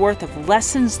 years worth of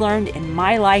lessons learned in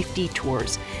my life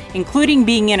detours, including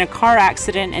being in a car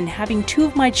accident and having 2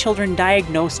 of my children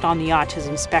diagnosed on the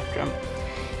autism spectrum.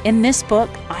 In this book,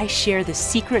 I share the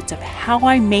secrets of how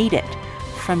I made it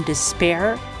from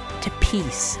despair to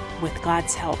peace with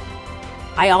God's help.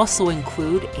 I also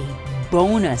include a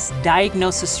bonus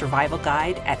diagnosis survival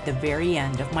guide at the very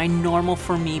end of my Normal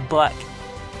for Me book.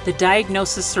 The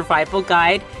Diagnosis Survival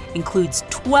Guide includes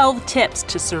 12 tips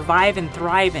to survive and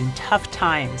thrive in tough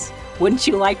times. Wouldn't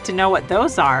you like to know what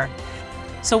those are?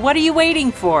 So what are you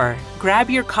waiting for?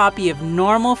 Grab your copy of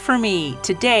Normal for Me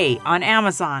today on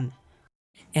Amazon.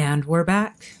 And we're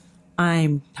back.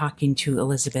 I'm talking to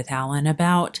Elizabeth Allen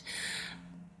about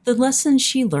the lessons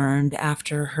she learned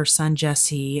after her son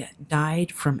Jesse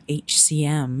died from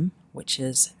HCM, which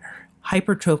is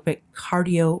hypertrophic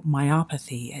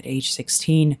cardiomyopathy at age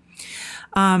 16.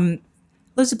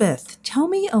 Elizabeth, tell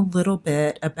me a little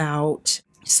bit about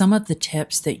some of the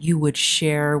tips that you would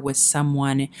share with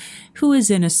someone who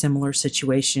is in a similar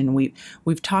situation.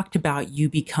 We've talked about you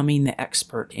becoming the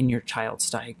expert in your child's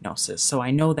diagnosis, so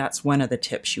I know that's one of the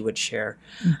tips you would share.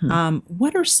 Mm-hmm.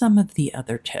 What are some of the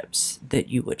other tips that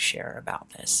you would share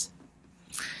about this?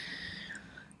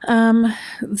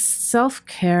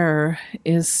 Self-care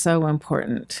is so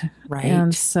important. Right.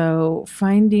 And so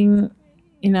finding,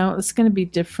 it's going to be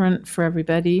different for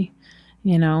everybody.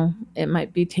 It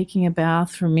might be taking a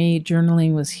bath. For me,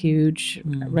 journaling was huge,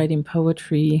 writing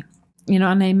poetry, and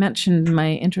I mentioned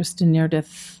my interest in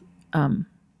near-death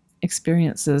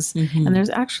experiences. Mm-hmm. And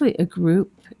there's actually a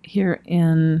group here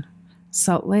in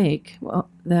Salt Lake,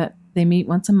 that they meet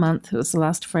once a month. It was the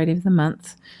last Friday of the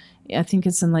month. I think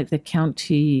it's in the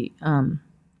county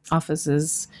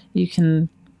offices. You can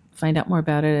find out more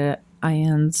about it at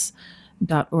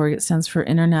IANDS.org. It stands for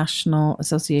International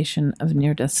Association of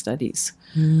Near-Death Studies.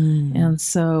 And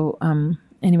so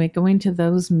anyway, going to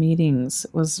those meetings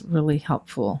was really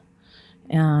helpful.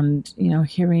 And,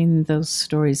 hearing those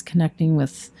stories, connecting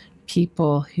with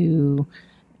people who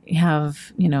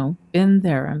have, been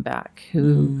there and back,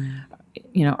 who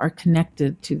are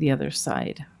connected to the other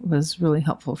side was really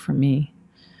helpful for me.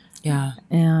 Yeah.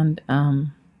 And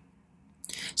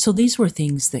so these were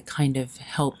things that kind of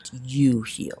helped you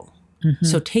heal. Mm-hmm.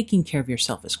 So taking care of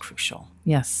yourself is crucial.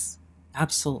 Yes.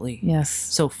 Absolutely. Yes.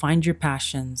 So find your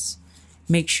passions.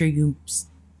 Make sure you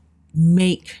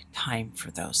make time for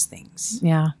those things.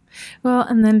 Yeah. Well,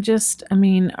 and then just,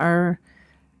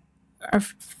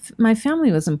 my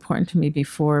family was important to me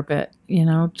before, but,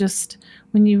 just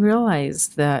when you realize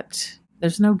that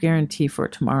there's no guarantee for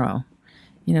tomorrow,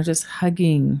 just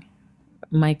hugging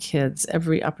my kids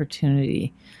every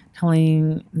opportunity,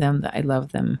 telling them that I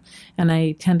love them. And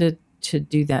I tended to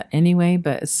do that anyway,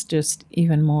 but it's just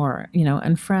even more,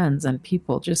 and friends and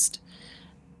people, just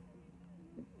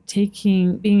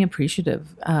being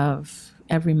appreciative of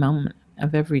every moment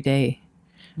of every day,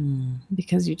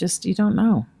 because you don't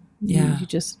know. Yeah.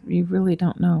 You really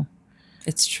don't know.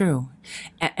 It's true.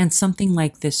 And something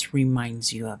like this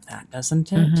reminds you of that,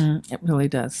 doesn't it? Mm-hmm. It really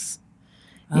does.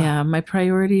 Oh. Yeah. My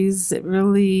priorities, it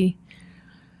really,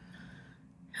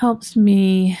 helps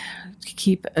me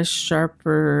keep a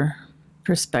sharper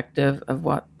perspective of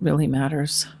what really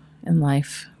matters in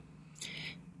life.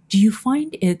 Do you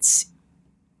find it's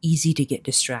easy to get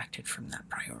distracted from that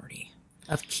priority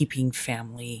of keeping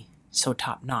family so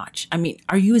top notch? I mean,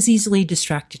 are you as easily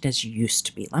distracted as you used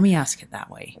to be? Let me ask it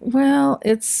that way. Well,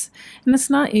 it's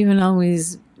not even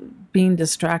always being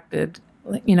distracted.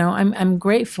 I'm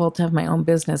grateful to have my own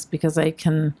business because I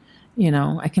can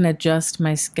adjust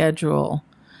my schedule,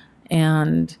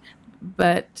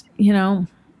 but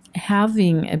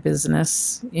having a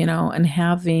business, and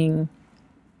having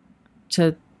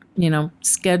to,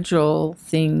 schedule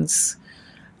things.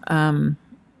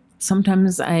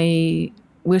 Sometimes I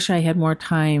wish I had more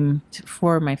time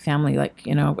for my family. Like,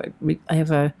 I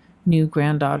have a new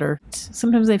granddaughter.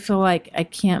 Sometimes I feel like I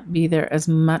can't be there as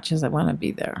much as I want to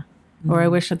be there. Or I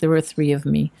wish that there were 3 of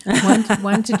me.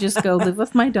 One to just go live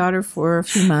with my daughter for a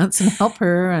few months and help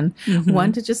her, and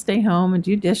one to just stay home and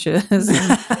do dishes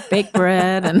and bake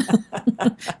bread, and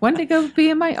one to go be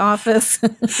in my office.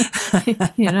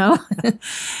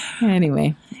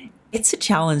 Anyway. It's a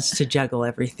challenge to juggle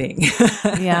everything.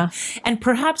 Yeah. And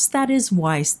perhaps that is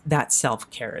why that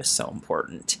self-care is so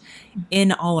important.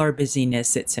 In all our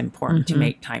busyness, it's important to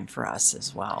make time for us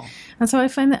as well. And so I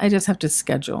find that I just have to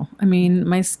schedule. I mean,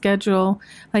 my schedule,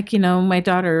 like, my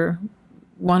daughter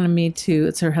wanted me to,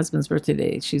 it's her husband's birthday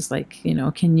today. She's like,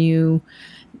 can you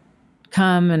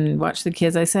come and watch the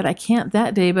kids? I said, I can't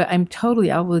that day, but I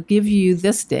will give you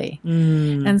this day.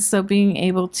 And so being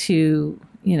able to,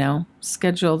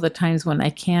 schedule the times when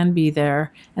I can be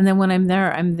there. And then when I'm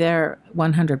there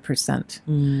 100%.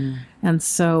 And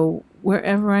so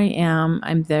wherever I am,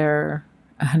 I'm there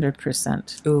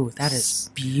 100%. Ooh, that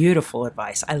is beautiful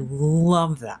advice. I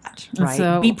love that. Right?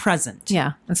 So, be present.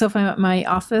 Yeah. And so if I'm at my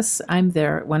office, I'm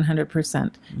there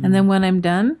 100%. And then when I'm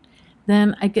done,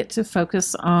 then I get to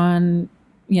focus on,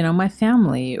 my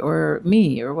family or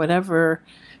me or whatever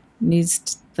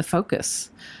needs the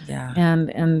focus. Yeah.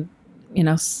 And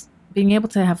being able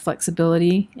to have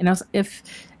flexibility, if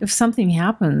something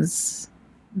happens,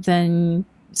 then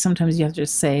sometimes you have to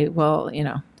just say, well,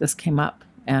 this came up,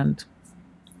 and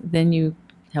then you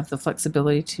have the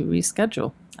flexibility to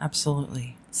reschedule.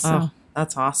 Absolutely. So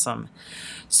that's awesome.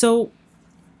 So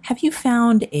have you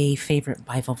found a favorite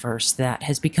Bible verse that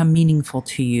has become meaningful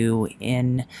to you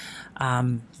in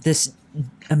this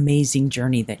amazing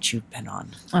journey that you've been on?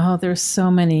 Oh, there's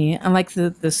so many. I like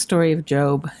the story of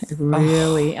Job. It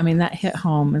really, that hit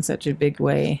home in such a big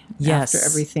way after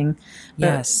everything.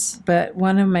 But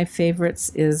one of my favorites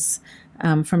is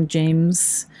from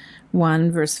James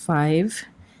 1, verse 5.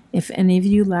 If any of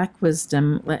you lack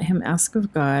wisdom, let him ask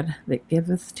of God, that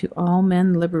giveth to all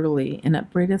men liberally, and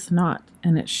upbraideth not,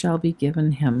 and it shall be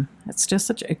given him. It's just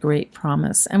such a great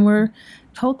promise. And we're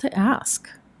told to ask.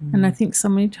 And I think so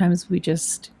many times we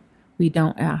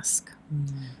don't ask.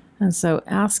 And so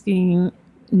asking,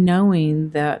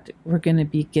 knowing that we're going to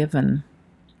be given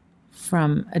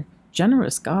from a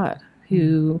generous God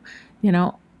who,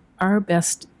 our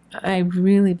best, I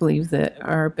really believe that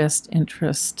our best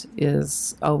interest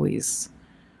is always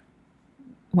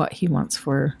what he wants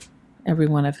for every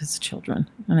one of his children.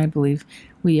 And I believe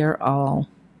we are all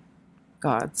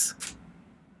God's.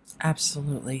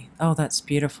 Absolutely. Oh, that's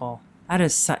beautiful. That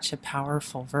is such a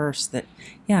powerful verse that,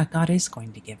 God is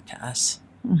going to give to us.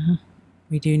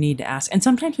 We do need to ask. And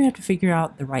sometimes we have to figure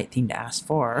out the right thing to ask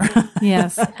for.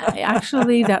 Yes.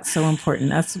 Actually, that's so important.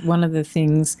 That's one of the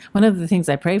things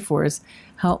I pray for is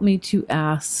help me to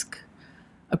ask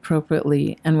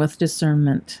appropriately and with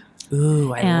discernment.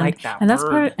 Ooh, I like that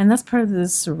word. That's part of the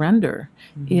surrender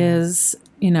is,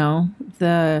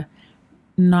 the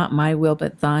not my will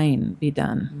but thine be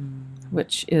done.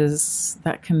 That's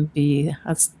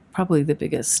probably the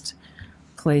biggest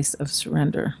place of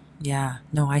surrender. Yeah,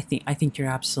 no, I think you're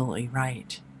absolutely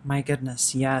right. My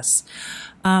goodness, yes.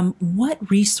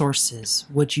 What resources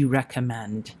would you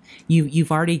recommend?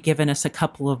 You've already given us a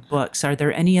couple of books. Are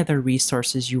there any other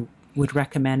resources you would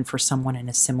recommend for someone in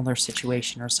a similar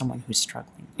situation or someone who's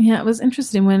struggling? Yeah, it was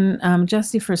interesting. When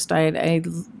Jesse first died, I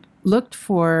looked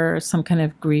for some kind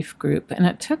of grief group, and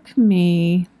it took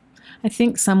me, I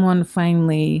think someone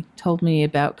finally told me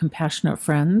about Compassionate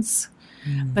Friends,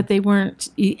 but they weren't,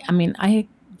 I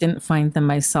didn't find them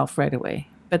myself right away.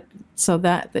 But so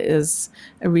that is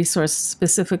a resource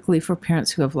specifically for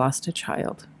parents who have lost a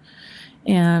child.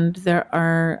 And there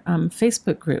are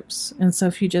Facebook groups. And so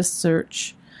if you just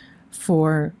search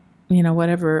for,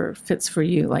 whatever fits for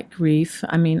you, like grief.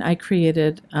 I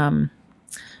created a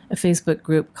Facebook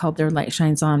group called Their Light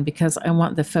Shines On because I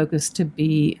want the focus to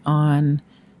be on,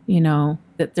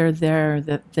 that they're there,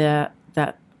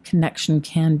 that connection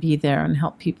can be there and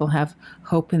help people have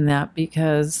hope in that.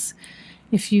 Because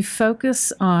if you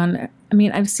focus on, I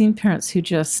mean, I've seen parents who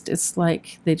just, it's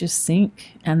like they just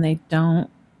sink and they don't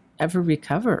ever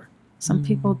recover. Some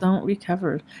people don't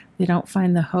recover. They don't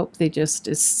find the hope. They just,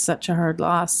 it's such a hard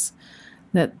loss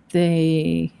that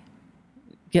they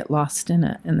get lost in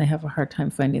it and they have a hard time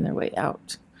finding their way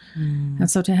out. And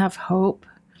so to have hope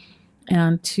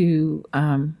and to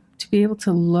be able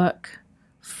to look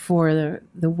for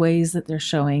the ways that they're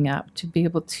showing up, to be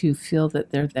able to feel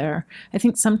that they're there. I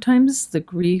think sometimes the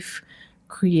grief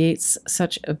creates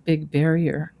such a big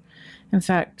barrier. In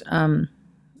fact,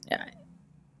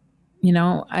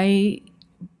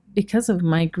 because of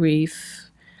my grief,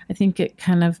 I think it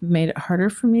kind of made it harder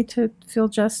for me to feel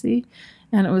Jessie.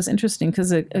 And it was interesting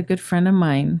because a good friend of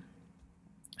mine,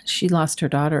 she lost her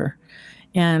daughter.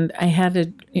 And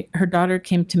her daughter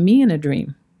came to me in a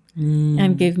dream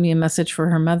and gave me a message for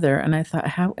her mother. And I thought,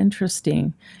 how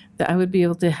interesting that I would be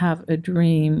able to have a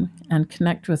dream and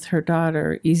connect with her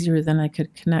daughter easier than I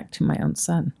could connect to my own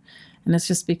son. And it's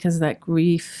just because that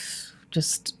grief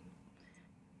just,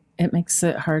 it makes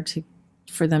it hard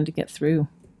for them to get through.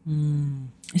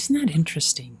 Isn't that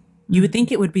interesting? You would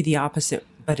think it would be the opposite,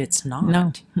 but it's not.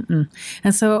 No.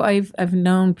 And so I've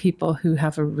known people who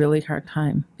have a really hard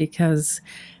time because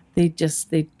they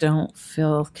don't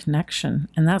feel connection.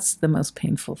 And that's the most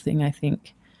painful thing, I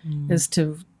think, is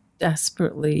to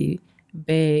desperately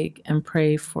beg and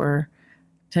pray for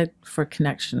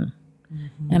connection.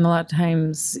 And a lot of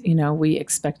times, we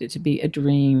expect it to be a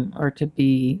dream or to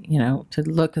be, to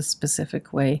look a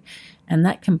specific way, and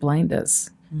that can blind us.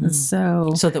 And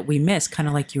so that we miss, kind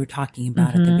of like you were talking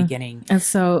about at the beginning. And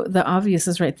so the obvious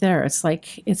is right there. It's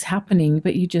like it's happening,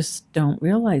 but you just don't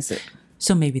realize it.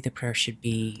 So maybe the prayer should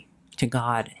be to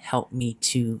God, help me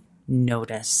to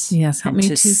notice. Yes, help me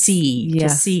to see.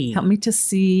 Yes, to see. Help me to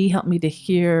see, help me to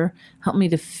hear, help me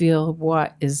to feel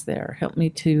what is there. Help me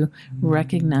to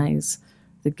recognize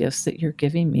the gifts that you're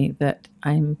giving me that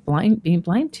I'm being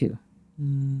blind to.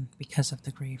 Because of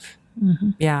the grief.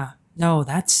 Yeah. No,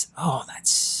 that's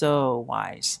so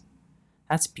wise.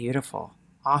 That's beautiful.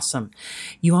 Awesome.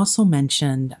 You also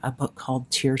mentioned a book called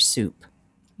Tear Soup.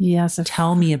 Yes.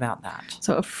 Tell me about that.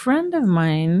 So a friend of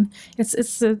mine,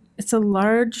 it's a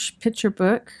large picture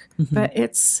book, but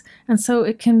so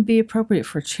it can be appropriate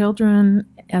for children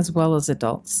as well as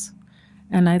adults.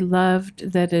 And I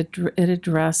loved that it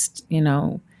addressed,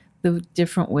 the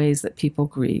different ways that people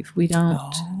grieve. We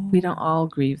don't all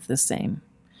grieve the same.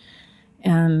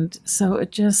 And so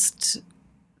it just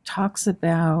talks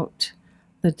about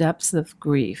the depths of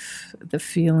grief, the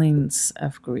feelings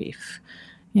of grief.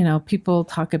 People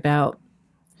talk about,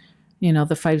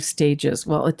 the 5 stages.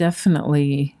 Well, it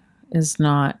definitely is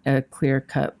not a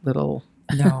clear-cut little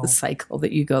cycle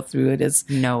that you go through. It is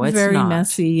very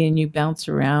messy, and you bounce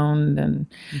around and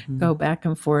go back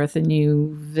and forth, and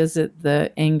you visit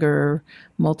the anger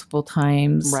multiple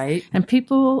times. Right. And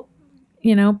people,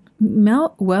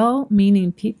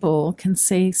 well-meaning people can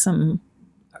say some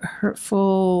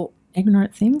hurtful,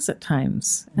 ignorant things at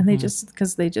times, and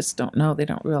because they just don't know, they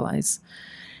don't realize.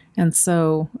 And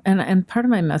so, and part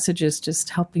of my message is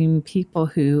just helping people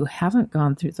who haven't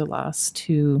gone through the loss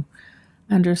to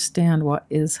understand what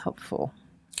is helpful.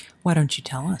 Why don't you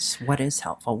tell us what is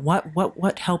helpful?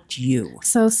 What helped you?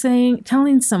 So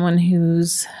telling someone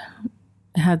who's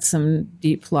had some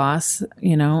deep loss,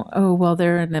 oh, well,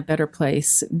 they're in a better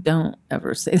place. Don't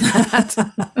ever say that.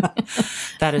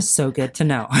 That is so good to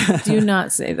know. Do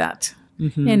not say that.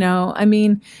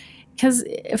 Because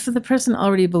if the person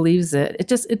already believes it,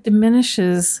 it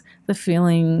diminishes the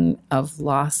feeling of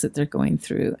loss that they're going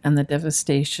through and the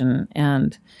devastation.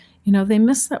 And, they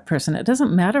miss that person. It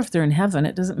doesn't matter if they're in heaven.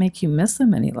 It doesn't make you miss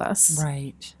them any less.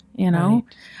 Right. Right.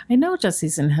 I know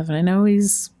Jesse's in heaven. I know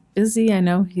he's busy. I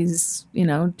know he's,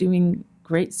 doing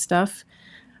great stuff.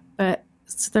 But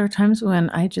there are times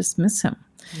when I just miss him.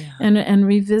 Yeah. And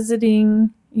revisiting,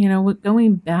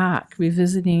 going back,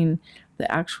 revisiting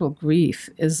the actual grief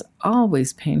is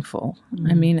always painful.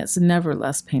 I mean, it's never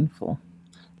less painful.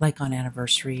 Like on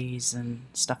anniversaries and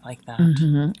stuff like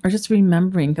that. Or just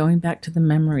remembering, going back to the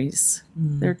memories.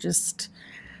 They're just,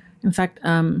 in fact,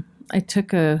 I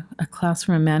took a class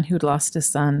from a man who'd lost a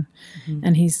son,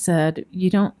 and he said, you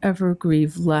don't ever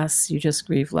grieve less, you just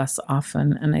grieve less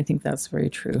often. And I think that's very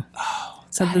true. Oh,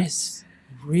 so that is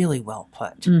really well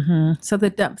put. So the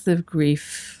depth of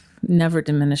grief never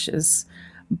diminishes,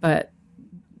 but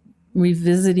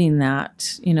revisiting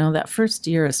that, that first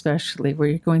year especially, where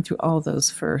you're going through all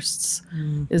those firsts,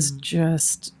 is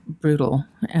just brutal.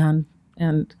 And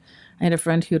I had a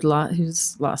friend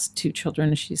who's lost 2 children,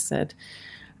 and she said,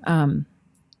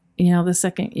 the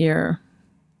second year,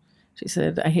 she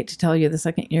said, I hate to tell you, the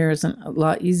second year isn't a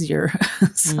lot easier.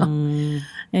 So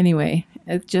anyway,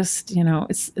 it just,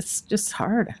 it's just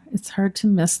hard. It's hard to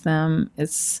miss them.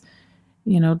 It's,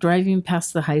 driving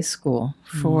past the high school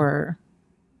for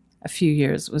a few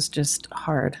years was just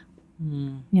hard,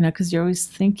 because you're always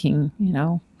thinking,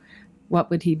 what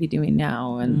would he be doing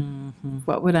now? And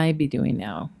what would I be doing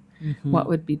now? What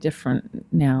would be different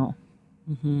now?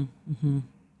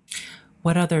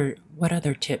 What other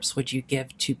tips would you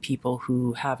give to people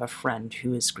who have a friend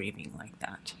who is grieving like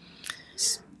that?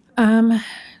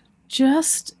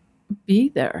 Just be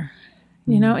there,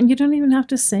 and you don't even have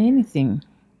to say anything.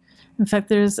 In fact,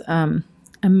 there's a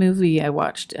movie I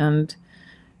watched, and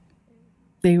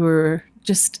they were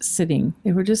just sitting.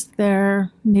 They were just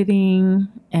there knitting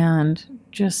and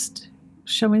just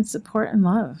showing support and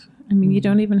love. I mean, you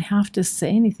don't even have to say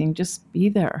anything. Just be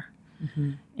there.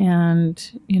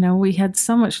 And, we had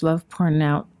so much love pouring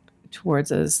out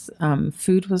towards us.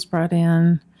 Food was brought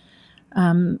in.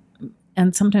 And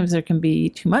sometimes there can be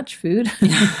too much food.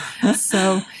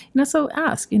 So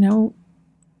ask,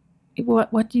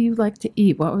 what do you like to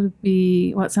eat?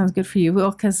 What sounds good for you?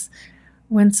 Well, because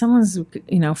when someone's,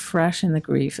 fresh in the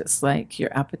grief, it's like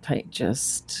your appetite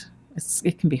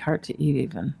it can be hard to eat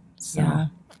even. So. Yeah,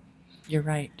 you're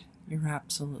right. You're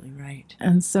absolutely right.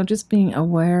 And so just being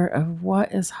aware of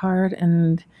what is hard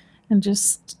and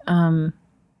just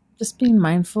being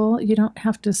mindful. You don't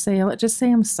have to say, just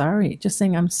say, I'm sorry. Just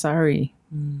saying, I'm sorry.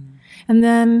 And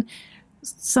then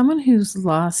someone who's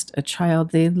lost a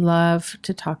child, they love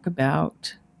to talk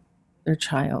about their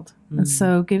child. And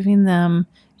so giving them,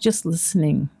 just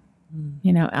listening,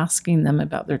 asking them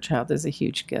about their child is a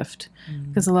huge gift.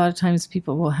 Because a lot of times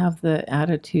people will have the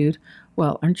attitude,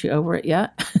 well, aren't you over it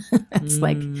yet? It's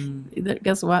like,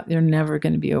 guess what? They're never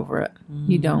going to be over it.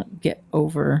 You don't get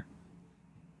over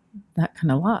that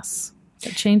kind of loss.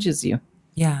 It changes you.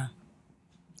 Yeah.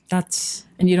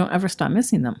 And you don't ever stop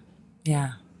missing them.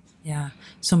 Yeah. Yeah.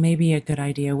 So maybe a good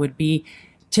idea would be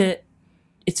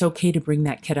it's okay to bring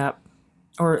that kid up,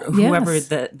 or whoever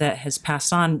that has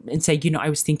passed on, and say, I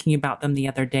was thinking about them the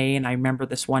other day, and I remember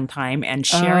this one time, and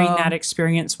sharing that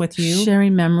experience with you.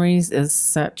 Sharing memories is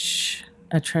such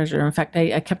a treasure. In fact,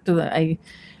 I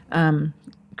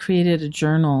created a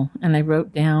journal, and I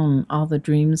wrote down all the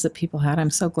dreams that people had. I'm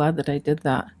so glad that I did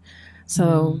that.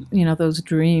 So, those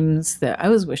dreams that I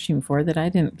was wishing for that I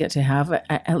didn't get to have,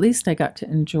 at least I got to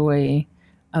enjoy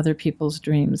other people's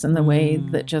dreams and the way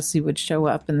that Jesse would show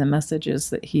up and the messages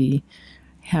that he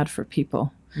had for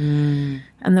people, and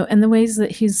the ways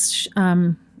that he's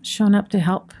shown up to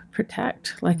help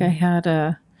protect. Like I had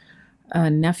a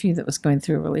nephew that was going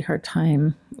through a really hard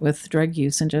time with drug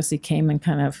use, and Jesse came and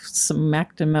kind of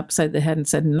smacked him upside the head and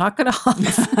said, "Knock it off."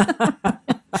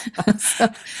 So,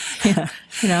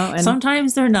 and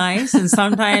sometimes they're nice, and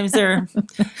sometimes they're,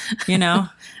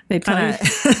 they kind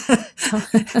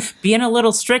of being a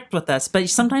little strict with us, but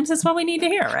sometimes that's what we need to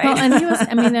hear, right? Well, and he was,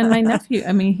 and my nephew,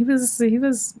 he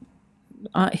was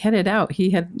headed out.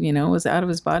 He had, was out of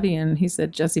his body, and he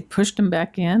said Jesse pushed him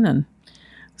back in and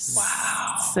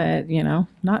said,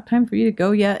 not time for you to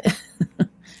go yet.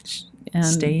 And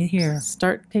stay here.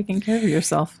 Start taking care of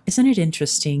yourself. Isn't it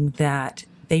interesting that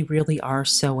they really are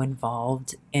so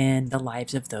involved in the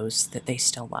lives of those that they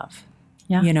still love?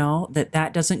 Yeah.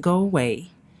 That doesn't go away.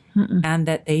 And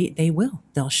that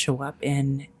they'll show up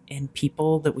in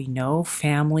people that we know,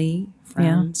 family,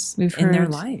 friends, their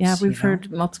lives. Yeah, we've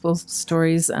heard multiple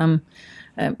stories.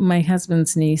 My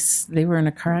husband's niece, they were in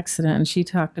a car accident, and she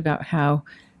talked about how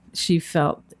she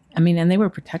felt, and they were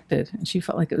protected, and she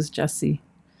felt like it was Jesse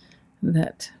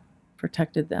that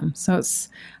protected them. So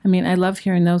I love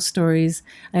hearing those stories.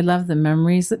 I love the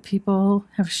memories that people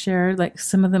have shared, like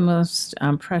some of the most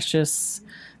precious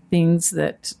things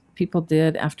that people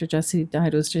did after Jesse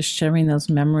died was just sharing those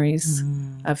memories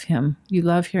of him. You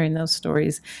love hearing those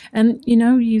stories. And,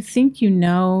 you think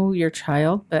your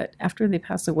child, but after they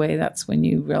pass away, that's when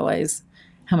you realize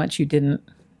how much you didn't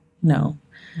know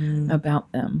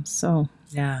about them. So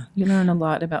yeah, you learn a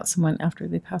lot about someone after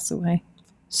they pass away.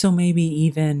 So maybe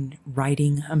even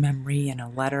writing a memory in a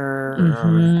letter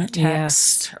or a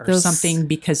text or something,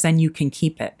 because then you can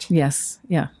keep it. Yes.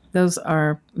 Yeah. Those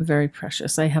are very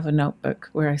precious. I have a notebook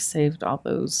where I saved all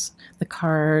those, the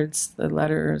cards, the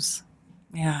letters.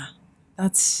 Yeah.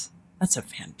 That's a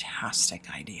fantastic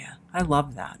idea. I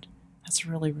love that. That's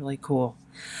really, really cool.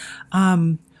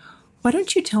 Why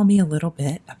don't you tell me a little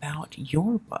bit about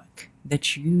your book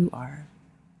that you've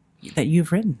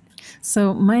written?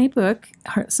 So my book,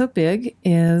 Heart So Big,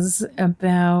 is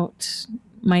about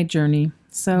my journey.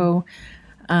 So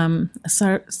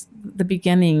the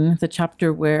beginning, the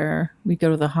chapter where we go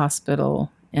to the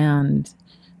hospital and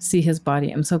see his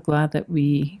body, I'm so glad that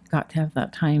we got to have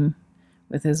that time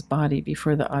with his body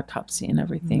before the autopsy and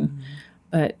everything. Mm-hmm.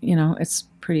 But, it's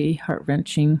pretty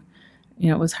heart-wrenching.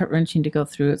 It was heart-wrenching to go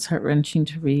through. It's heart-wrenching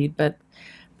to read. But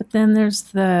then there's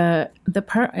the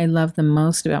part I love the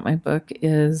most about my book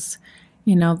is,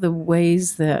 the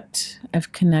ways that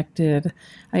I've connected.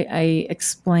 I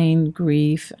explain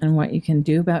grief and what you can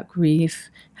do about grief,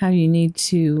 how you need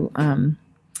to,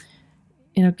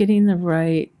 getting the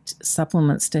right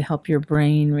supplements to help your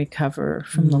brain recover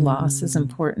from the loss is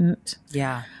important.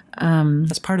 Yeah.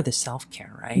 That's part of the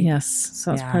self-care, right? Yes.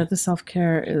 So as part of the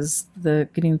self-care is the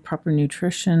getting proper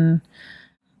nutrition,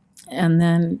 and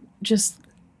then just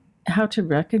how to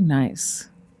recognize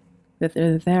that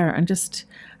they're there. And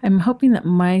I'm hoping that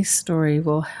my story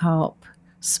will help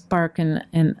spark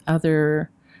in other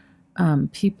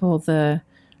people the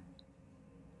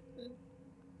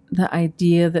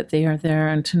idea that they are there,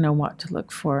 and to know what to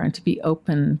look for, and to be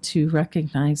open to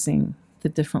recognizing the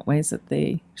different ways that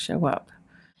they show up.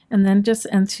 And then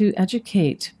and to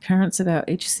educate parents about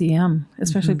HCM,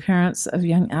 especially parents of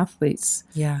young athletes,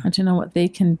 and to know what they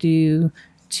can do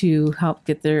to help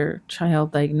get their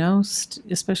child diagnosed,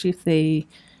 especially if they,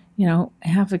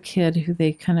 have a kid who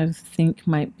they kind of think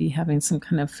might be having some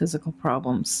kind of physical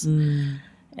problems.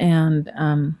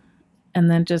 And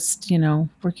then just,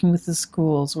 working with the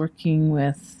schools,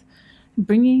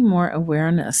 bringing more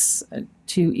awareness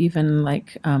to even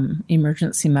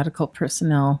emergency medical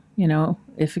personnel.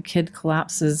 If a kid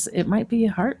collapses, it might be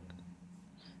a heart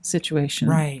situation.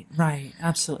 Right,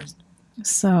 absolutely.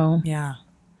 So, yeah.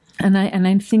 And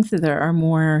I think that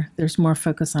there's more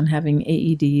focus on having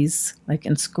AEDs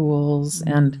in schools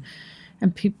and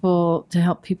people, to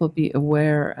help people be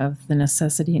aware of the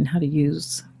necessity and how to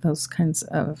use those kinds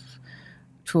of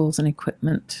tools and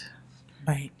equipment.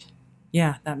 Right.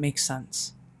 Yeah, that makes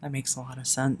sense. That makes a lot of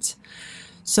sense.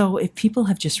 So if people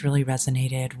have just really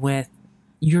resonated with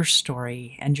your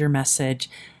story and your message,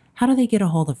 how do they get a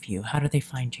hold of you? How do they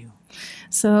find you?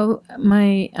 So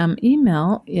my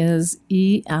email is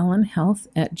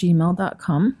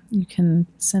eallenhealth@gmail.com. You can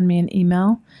send me an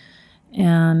email.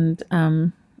 And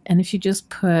if you just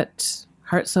put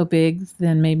Heart So Big,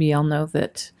 then maybe I'll know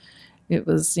that it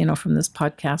was, from this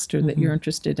podcast, or that you're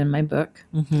interested in my book.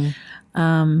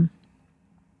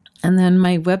 And then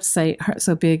my website, Heart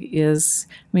So Big, is,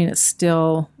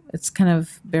 it's kind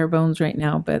of bare bones right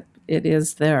now, but it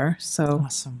is there. So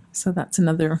awesome. So that's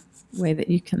another way that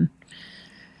you can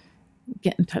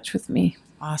get in touch with me.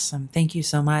 Awesome. Thank you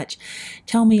so much.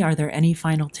 Tell me, are there any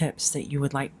final tips that you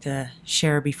would like to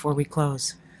share before we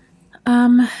close?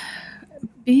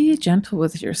 Be gentle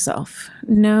with yourself.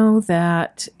 Know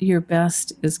that your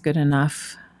best is good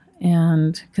enough.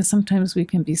 And because sometimes we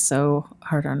can be so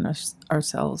hard on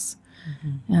ourselves,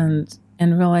 and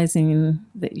realizing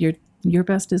that your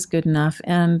best is good enough,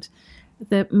 and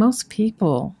that most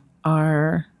people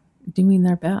are doing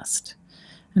their best,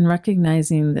 and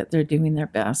recognizing that they're doing their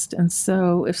best. And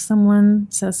so if someone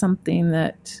says something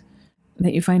that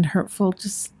you find hurtful,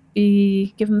 just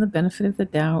give them the benefit of the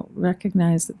doubt,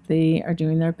 recognize that they are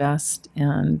doing their best,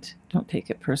 and don't take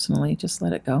it personally. Just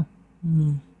let it go.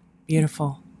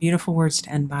 Beautiful. Beautiful words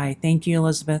to end by. Thank you,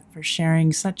 Elizabeth, for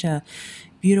sharing such a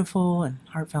beautiful and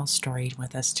heartfelt story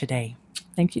with us today.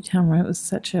 Thank you, Tamara. It was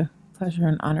such a pleasure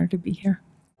and honor to be here.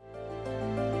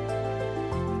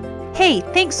 Hey,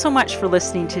 thanks so much for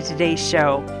listening to today's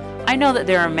show. I know that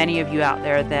there are many of you out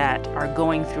there that are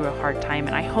going through a hard time,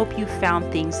 and I hope you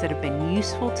found things that have been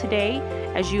useful today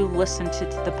as you listen to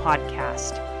the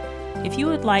podcast. If you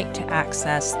would like to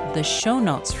access the show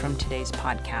notes from today's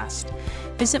podcast,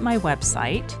 visit my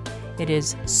website. It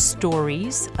is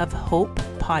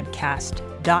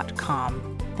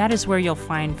storiesofhopepodcast.com. That is where you'll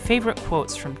find favorite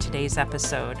quotes from today's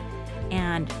episode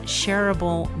and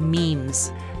shareable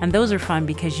memes. And those are fun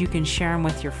because you can share them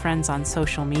with your friends on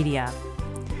social media.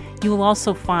 You will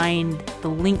also find the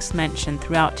links mentioned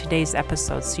throughout today's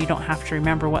episode, so you don't have to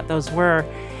remember what those were.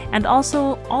 And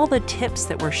also all the tips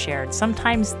that were shared.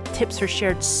 Sometimes tips are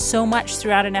shared so much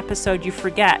throughout an episode you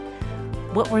forget.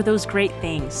 What were those great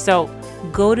things? So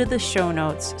go to the show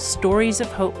notes,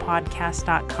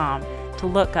 storiesofhopepodcast.com, to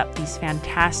look up these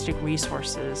fantastic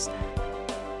resources.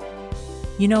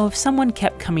 If someone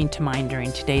kept coming to mind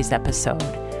during today's episode,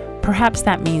 perhaps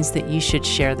that means that you should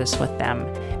share this with them.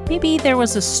 Maybe there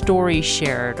was a story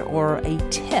shared or a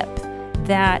tip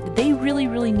that they really,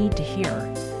 really need to hear.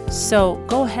 So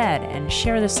go ahead and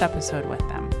share this episode with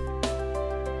them.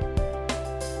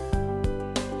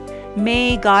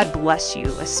 May God bless you,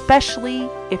 especially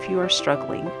if you are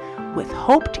struggling, with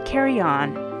hope to carry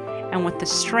on and with the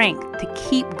strength to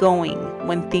keep going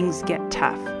when things get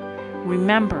tough.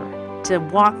 Remember to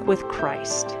walk with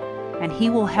Christ, and He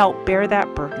will help bear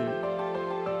that burden.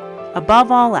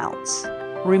 Above all else,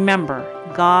 remember,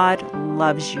 God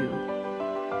loves you.